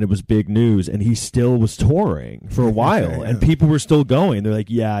 and it was big news, and he still was touring for a while, and people were still going. They're like,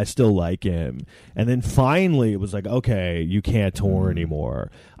 yeah, I still like him. And then finally, it was like, okay, you can't tour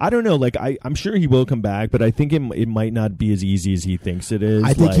anymore. I don't know. Like, I'm sure he will come back, but I think it might not be as easy as he thinks it is.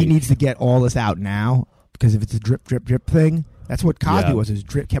 I think he needs to get all this out now, because if it's a drip, drip, drip thing... That's what Cosby was. His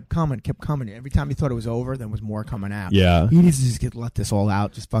drip kept coming. Every time he thought it was over, then was more coming out. Yeah. He needs to just let this all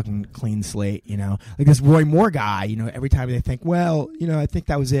out, just fucking clean slate, Like this Roy Moore guy, every time they think, well, I think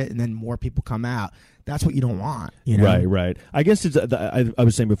that was it, and then more people come out. That's what you don't want, Right. I guess it's. I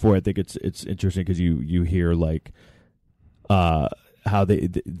was saying before. I think it's interesting because you hear like, how they.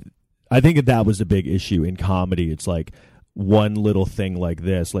 I think that was a big issue in comedy. It's like, one little thing like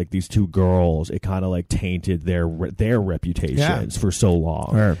this, like these 2 girls, it kind of like tainted their reputations for so long.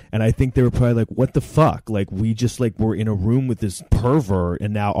 Right. And I think they were probably like, what the fuck? Like, we just like we're in a room with this pervert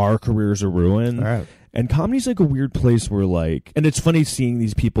and now our careers are ruined. Right. And comedy's like a weird place where like, and it's funny seeing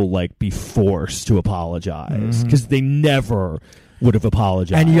these people like be forced to apologize because they never would have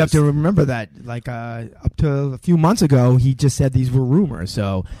apologized. And you have to remember that like up to a few months ago, he just said these were rumors.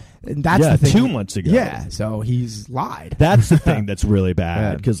 So and that's the thing. 2 months ago. Yeah, so he's lied. That's the thing that's really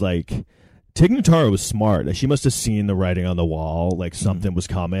bad because like Tig Notaro was smart. She must have seen the writing on the wall, like something was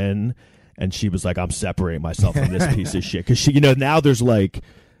coming, and she was like, I'm separating myself from this piece of shit. Because she, now there's like,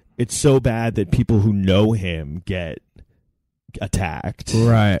 it's so bad that people who know him get attacked.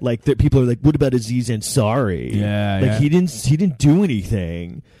 Right. Like that people are like, what about Aziz Ansari? Yeah. Like he didn't do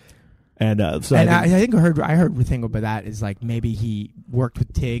anything. And so I think I heard the thing about that is like maybe he worked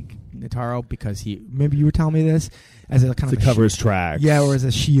with Tig Notaro because maybe you were telling me this as a kind to of cover his tracks. Yeah, or as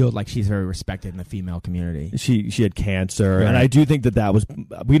a shield, like she's very respected in the female community. She had cancer, and I do think that was.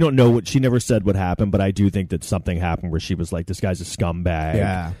 We don't know what she never said what happened, but I do think that something happened where she was like, "This guy's a scumbag."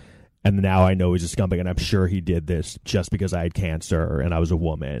 Yeah. And now I know he's a scumbag, and I'm sure he did this just because I had cancer and I was a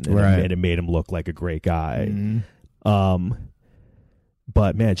woman, and it made him look like a great guy. Mm-hmm.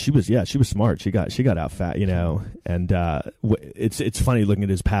 But man, she was smart. She got out fat, you know. And it's funny looking at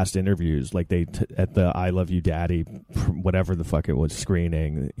his past interviews, like at the "I Love You, Daddy," whatever the fuck it was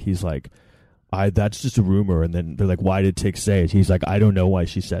screening. He's like, that's just a rumor. And then they're like, why did Tick say it? He's like, I don't know why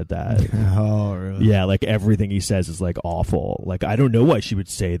she said that. Oh, really? Yeah, like everything he says is like awful. Like, I don't know why she would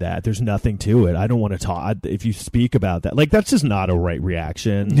say that. There's nothing to it. I don't want to talk. If you speak about that, like, that's just not a right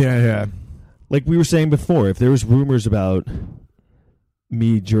reaction. Yeah. Like we were saying before, if there was rumors about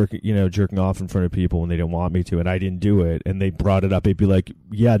me jerking off in front of people when they didn't want me to, and I didn't do it, and they brought it up, it'd be like,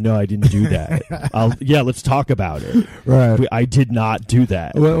 yeah, no, I didn't do that. Let's talk about it. Right. I did not do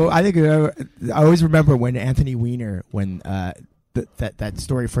that. Well, I think I always remember when Anthony Weiner, when that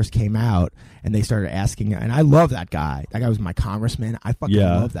story first came out, and they started asking, and I love that guy. That guy was my congressman. I fucking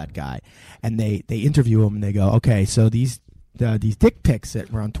love that guy. And they interview him, and they go, okay, so these dick pics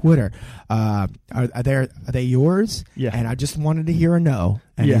that were on Twitter, are they yours? Yeah. And I just wanted to hear a no.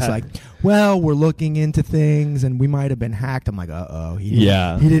 And he's like, well, we're looking into things, and we might have been hacked. I'm like, uh-oh. He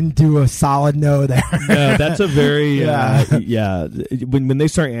didn't do a solid no there. No, that's a very, When they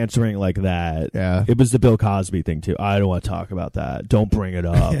start answering like that, it was the Bill Cosby thing, too. I don't want to talk about that. Don't bring it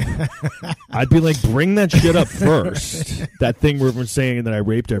up. I'd be like, bring that shit up first. That thing where we're saying that I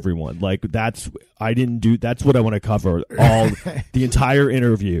raped everyone. Like, that's what I want to cover the entire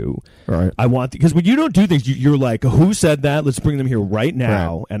interview. Right. I want, because when you don't do things, you're like, who said that? Let's bring them here right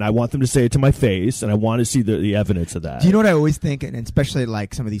now. Right. And I want them to say it to my face, and I want to see the evidence of that. Do you know what I always think, and especially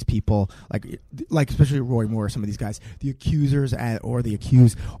like some of these people, like especially Roy Moore, some of these guys, the accusers or the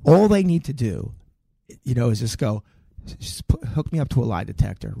accused, all they need to do, is just go, hook me up to a lie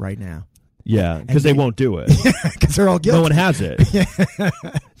detector right now. Yeah, because they won't do it. Because they're all guilty. No one has it.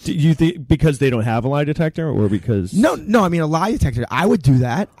 Do you think because they don't have a lie detector, or because no? I mean, a lie detector. I would do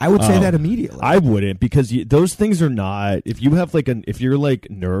that. I would say that immediately. I wouldn't, because those things are not. If you have if you're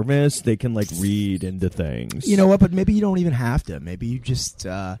like nervous, they can like read into things. You know what? But maybe you don't even have to. Maybe you just.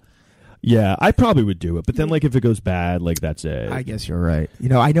 Yeah, I probably would do it, but then like if it goes bad, like that's it. I guess you're right.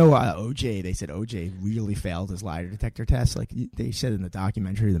 I know OJ. They said OJ really failed his lie detector test. Like they said in the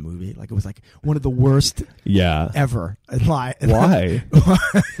documentary, the movie, like it was like one of the worst. Ever. Why?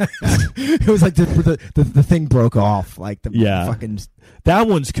 It was like the thing broke off. Like the fucking. That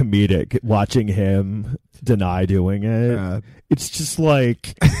one's comedic. Watching him deny doing it. It's just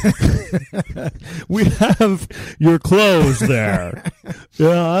like, we have your clothes there. I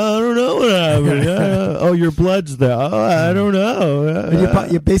don't know what happened. Your blood's there. I don't know.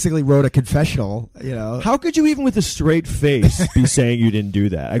 You basically wrote a confessional. How could you, even with a straight face, be saying you didn't do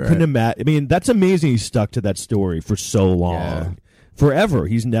that? I couldn't imagine. I mean, that's amazing. He stuck to that story for so long. Yeah. Forever.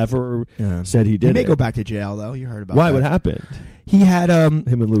 He's never said he did it. He may go back to jail, though. You heard about Why? that. What happened? He had him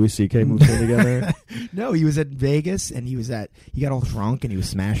and Louis CK moved in together. No, he was at Vegas, and he got all drunk, and he was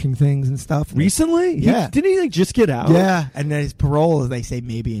smashing things and stuff. Recently? Didn't he just get out? Yeah, and then his parole, they say,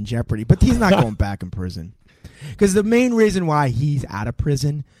 may be in jeopardy, but he's not going back in prison. Because the main reason why he's out of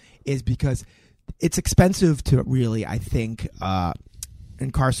prison is because it's expensive to really, I think,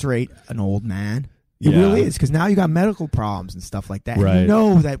 incarcerate an old man. It really is, because now you got medical problems and stuff like that. Right. And you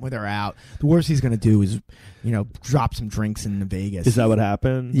know that when they're out, the worst he's going to do is, drop some drinks in Vegas. Is that what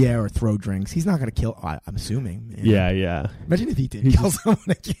happened? Yeah, or throw drinks. He's not going to kill. I'm assuming. Yeah. Imagine if he did kill someone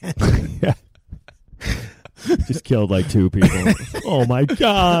again. Yeah. Just killed like 2 people. Oh my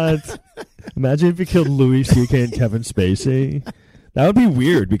God! Imagine if he killed Louis CK and Kevin Spacey. That would be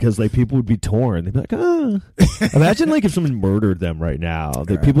weird, because like people would be torn. They'd be like, Imagine like if someone murdered them right now.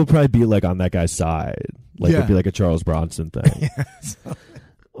 That people would probably be like on that guy's side. Like it'd be like a Charles Bronson thing.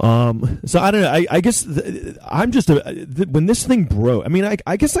 So I don't know. I guess I'm just when this thing broke. I mean,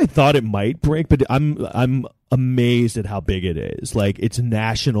 I guess I thought it might break, but I'm amazed at how big it is. Like, it's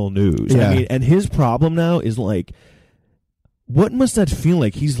national news. Yeah. I mean, and his problem now is like, what must that feel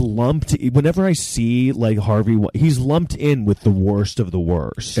like? He's lumped. Whenever I see like Harvey, he's lumped in with the worst of the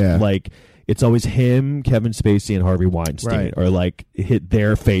worst. Yeah. Like, it's always him, Kevin Spacey, and Harvey Weinstein, right, or like hit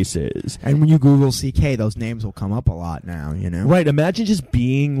their faces. And when you Google CK, those names will come up a lot now. Right? Imagine just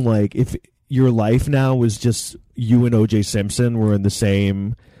being like, if your life now was just you and O.J. Simpson were in the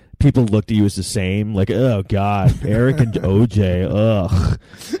same. People looked at you as the same. Like, oh God, Erik and O.J. Ugh.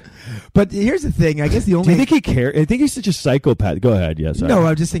 But here's the thing. I guess the only. Do you think he cares? I think he's such a psychopath. Go ahead. Yes. No,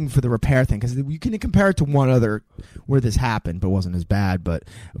 I'm just thinking for the repair thing, because you can compare it to one other where this happened, but wasn't as bad. But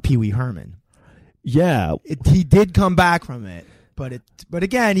Pee Wee Herman. Yeah, He did come back from it. But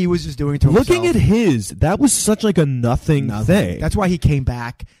again, he was just doing it to Looking himself. at his, that was such like a nothing thing. That's why he came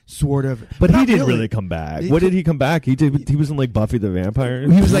back, sort of. But he didn't really come back. What did he come back? He was in like Buffy the Vampire.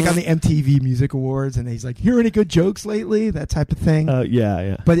 He was like on the MTV Music Awards, and he's like, "Hear any good jokes lately?" That type of thing.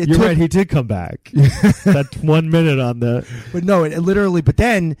 Yeah. But you're right. He did come back. That 1 minute on the. But no, it literally. But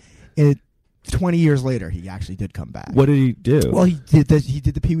then, 20 years later, he actually did come back. What did he do? Well, he did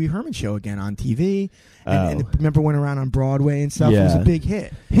the Pee Wee Herman show again on TV. And remember, went around on Broadway and stuff. Yeah. It was a big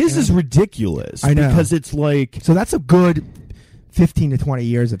hit. His is ridiculous. I know, because it's like. So that's a good 15 to 20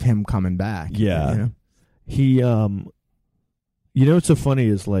 years of him coming back. Yeah. You know? He, you know what's so funny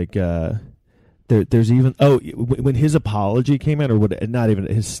is like, there's even, when his apology came out, or not even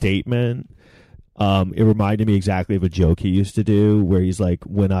his statement, it reminded me exactly of a joke he used to do where he's like,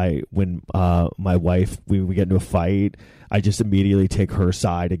 when my wife, we get into a fight, I just immediately take her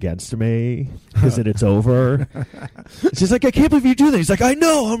side against me because then it's over. She's like, I can't believe you do that. He's like, I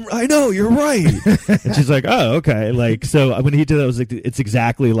know, you're right. And she's like, oh, okay. Like, so when he did that, I was like, it's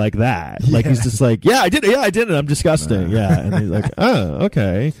exactly like that. Like, he's just like, I did it. I'm disgusting. Yeah. And he's like, oh,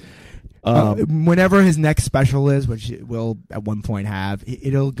 okay. Whenever his next special is, which it will at one point have,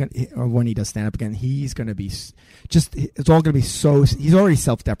 or when he does stand up again, he's going to be it's all going to be so. He's already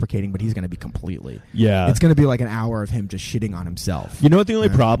self-deprecating, but he's going to be completely. Yeah, it's going to be like an hour of him just shitting on himself. You know what the only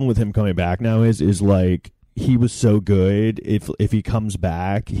problem with him coming back now is like he was so good. If he comes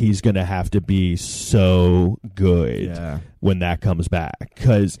back, he's going to have to be so good when that comes back,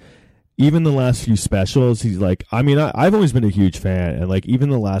 because. Even the last few specials, he's like, I mean, I've always been a huge fan, and like even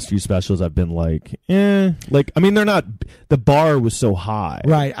the last few specials, I've been like, like, I mean, they're not. The bar was so high,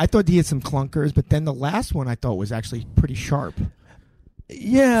 right? I thought he had some clunkers, but then the last one I thought was actually pretty sharp.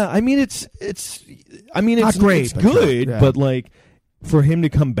 Yeah, I mean, it's not great, it's good, but like. For him to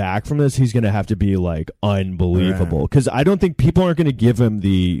come back from this, he's going to have to be like unbelievable, because I don't think people aren't going to give him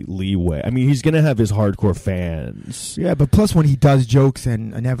the leeway. I mean, he's going to have his hardcore fans. Yeah, but plus when he does jokes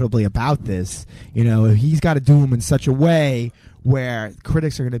and inevitably about this, you know, he's got to do them in such a way where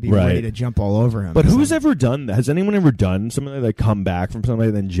critics are going to be ready to jump all over him. But who's ever done that? Has anyone ever done something like come back from somebody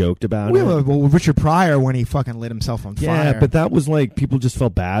and then joked about it? Well, Richard Pryor, when he fucking lit himself on fire. Yeah, but that was like people just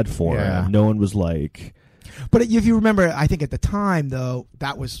felt bad for him. No one was like. But if you remember, I think at the time, though,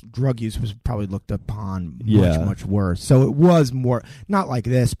 that was drug use was probably looked upon much worse. So it was more, not like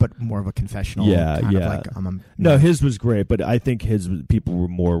this, but more of a confessional. Kind of like, no, his was great, but I think his people were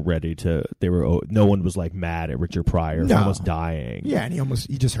more ready to, no one was like mad at Richard Pryor for almost dying. Yeah, and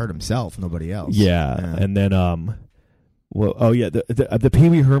he just hurt himself, nobody else. Yeah. And then, the Pee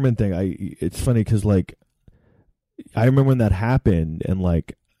Wee Herman thing, it's funny because like, I remember when that happened and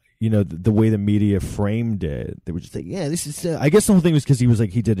like, you know, the way the media framed it, they were just like, yeah, this is, I guess the whole thing was because he was like,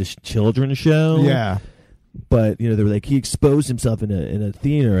 he did a children's show. Yeah. But, you know, they were like, he exposed himself in a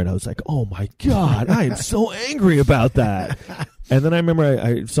theater. And I was like, oh my God, I am so angry about that. And then I remember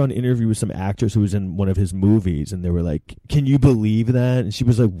I saw an interview with some actors who was in one of his movies, and they were like, can you believe that? And she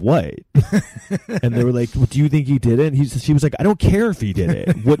was like, what? And they were like, well, do you think he did it? And she was like, I don't care if he did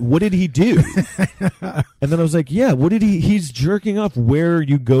it. What did he do? And then I was like, yeah, what did he's jerking off where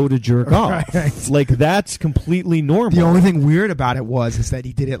you go to jerk off. Right. Like, that's completely normal. The only thing weird about it is that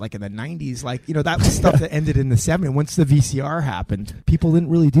he did it like in the 90s. Like, you know, that was stuff that ended in the 70s. Once the VCR happened, people didn't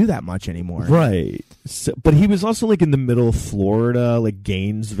really do that much anymore. Right. So, but he was also like in the middle of Florida, like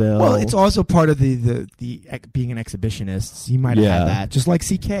Gainesville. Well, it's also part of the being an exhibitionist. You might have had that, just like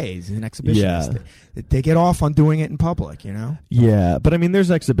CK's an exhibitionist. Yeah. They get off on doing it in public, you know. Yeah, but I mean, there's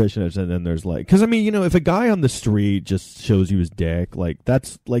exhibitionists, and then there's like, because I mean, you know, if a guy on the street just shows you his dick, like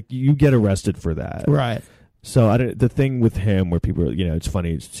that's like you get arrested for that, right? So the thing with him, where people, you know, it's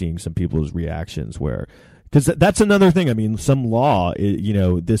funny seeing some people's reactions where. Because that's another thing. I mean, some law, you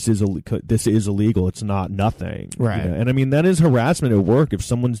know, this is illegal. It's not nothing, right? You know? And I mean, that is harassment at work. If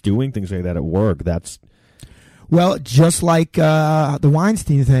someone's doing things like that at work, that's just like the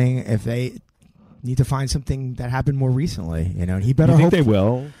Weinstein thing. If they need to find something that happened more recently, you know, he better. You think they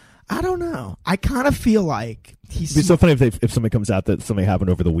will? I don't know. I kind of feel like it'd be so funny if somebody comes out that something happened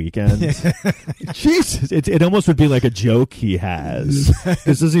over the weekend. Jesus, it almost would be like a joke he has.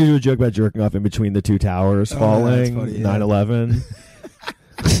 This is a joke about jerking off in between the two towers falling. 9/11.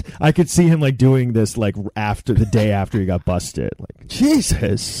 I could see him like doing this like after the day after he got busted. Like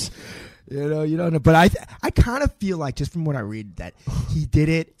Jesus. You know, you don't know, but I kind of feel like, just from what I read, that he did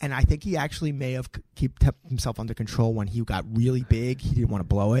it, and I think he actually may have kept himself under control when he got really big. He didn't want to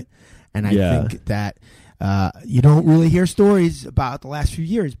blow it, and I think that you don't really hear stories about the last few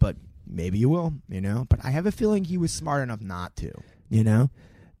years, but maybe you will, you know. But I have a feeling he was smart enough not to, you know.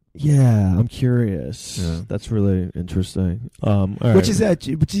 Yeah, I'm curious. Yeah. That's really interesting. All Which right.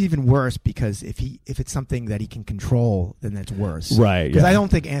 is even worse because if it's something that he can control, then that's worse. Right. Because Yeah. I don't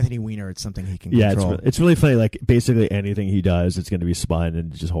think Anthony Weiner it's something he can Yeah, control. it's really funny. Like basically anything he does, it's going to be spun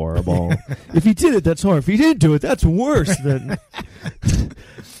and just horrible. If he did it, that's horrible. If he didn't do it, that's worse. Then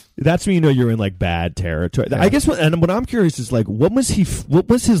that's when you know you're in like bad territory. Yeah. I guess what I'm curious is like what must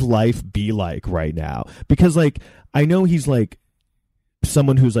his life be like right now? Because like I know he's like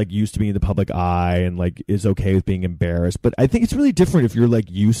someone who's like used to being in the public eye and like is okay with being embarrassed, but I think it's really different if you're like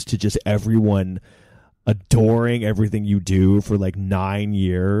used to just everyone adoring everything you do for like 9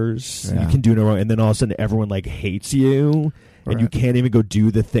 years. Yeah. You can do no wrong, and then all of a sudden everyone like hates you. And you can't even go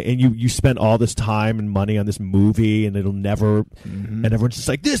do the thing, and you spent all this time and money on this movie, and it'll never. And everyone's just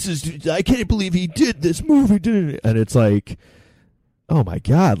like, I can't believe he did this movie, didn't it? And it's like, oh my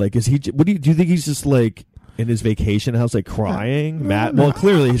god, like is he? What do you think he's just like in his vacation house, like crying? Well,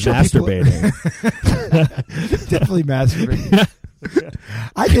 clearly he's masturbating. Definitely masturbating.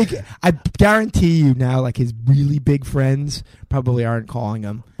 I guarantee you now, like his really big friends probably aren't calling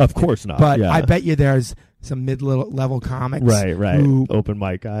him. Of course not. But yeah. I bet you there's some mid-level comics. Right. Who, Open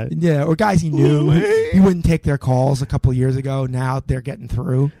mic guy. Yeah, or guys he knew. He wouldn't take their calls a couple of years ago. Now they're getting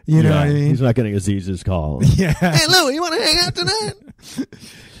through. You know what I mean? He's not getting Aziz's call. Yeah. Hey, Louis, you want to hang out tonight?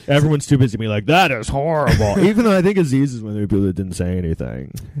 Everyone's too busy being like, that is horrible. Even though I think Aziz is one of the people that didn't say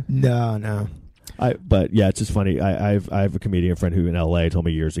anything. No. But yeah, it's just funny. I have a comedian friend who in LA told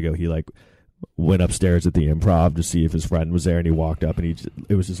me years ago he like went upstairs at the Improv to see if his friend was there, and he walked up and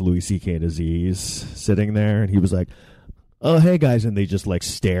it was just Louis CK and Aziz sitting there, and he was like, "Oh, hey guys," and they just like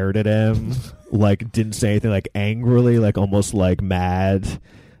stared at him, like didn't say anything, like angrily, like almost like mad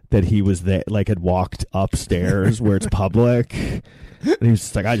that he was there, like had walked upstairs where it's public. And he was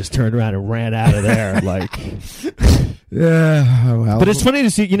just like, I just turned around and ran out of there, like. Yeah, well. But it's funny to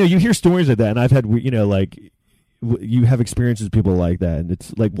see, you hear stories like that, and I've had, like, you have experiences with people like that, and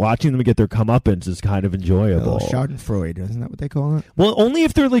it's like watching them get their comeuppance is kind of enjoyable. Schadenfreude, isn't that what they call it? Well, only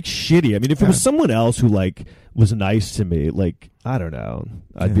if they're like shitty. I mean, if it was someone else who like was nice to me, like I don't know,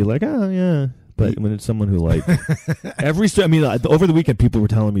 I'd be like, oh yeah. But when it's someone who like over the weekend, people were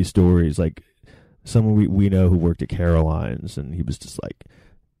telling me stories like someone we know who worked at Caroline's, and he was just like.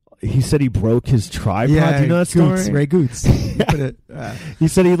 He said he broke his tripod. Yeah, do you know that story? Ray Goots. He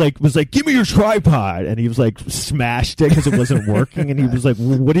said he was like, give me your tripod, and he was like smashed it because it wasn't working, and he was like,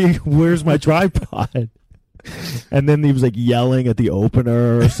 where's my tripod? And then he was like yelling at the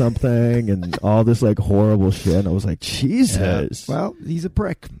opener or something, and all this like horrible shit. And I was like, Jesus. Yeah. Well, he's a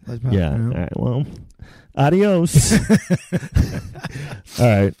prick. Yeah. All right. Well, adios. All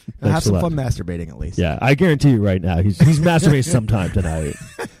right. Have some fun masturbating at least. Yeah, I guarantee you right now he's masturbating sometime tonight.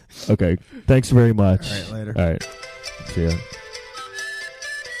 Okay. Thanks very much. All right, later. All right. See ya.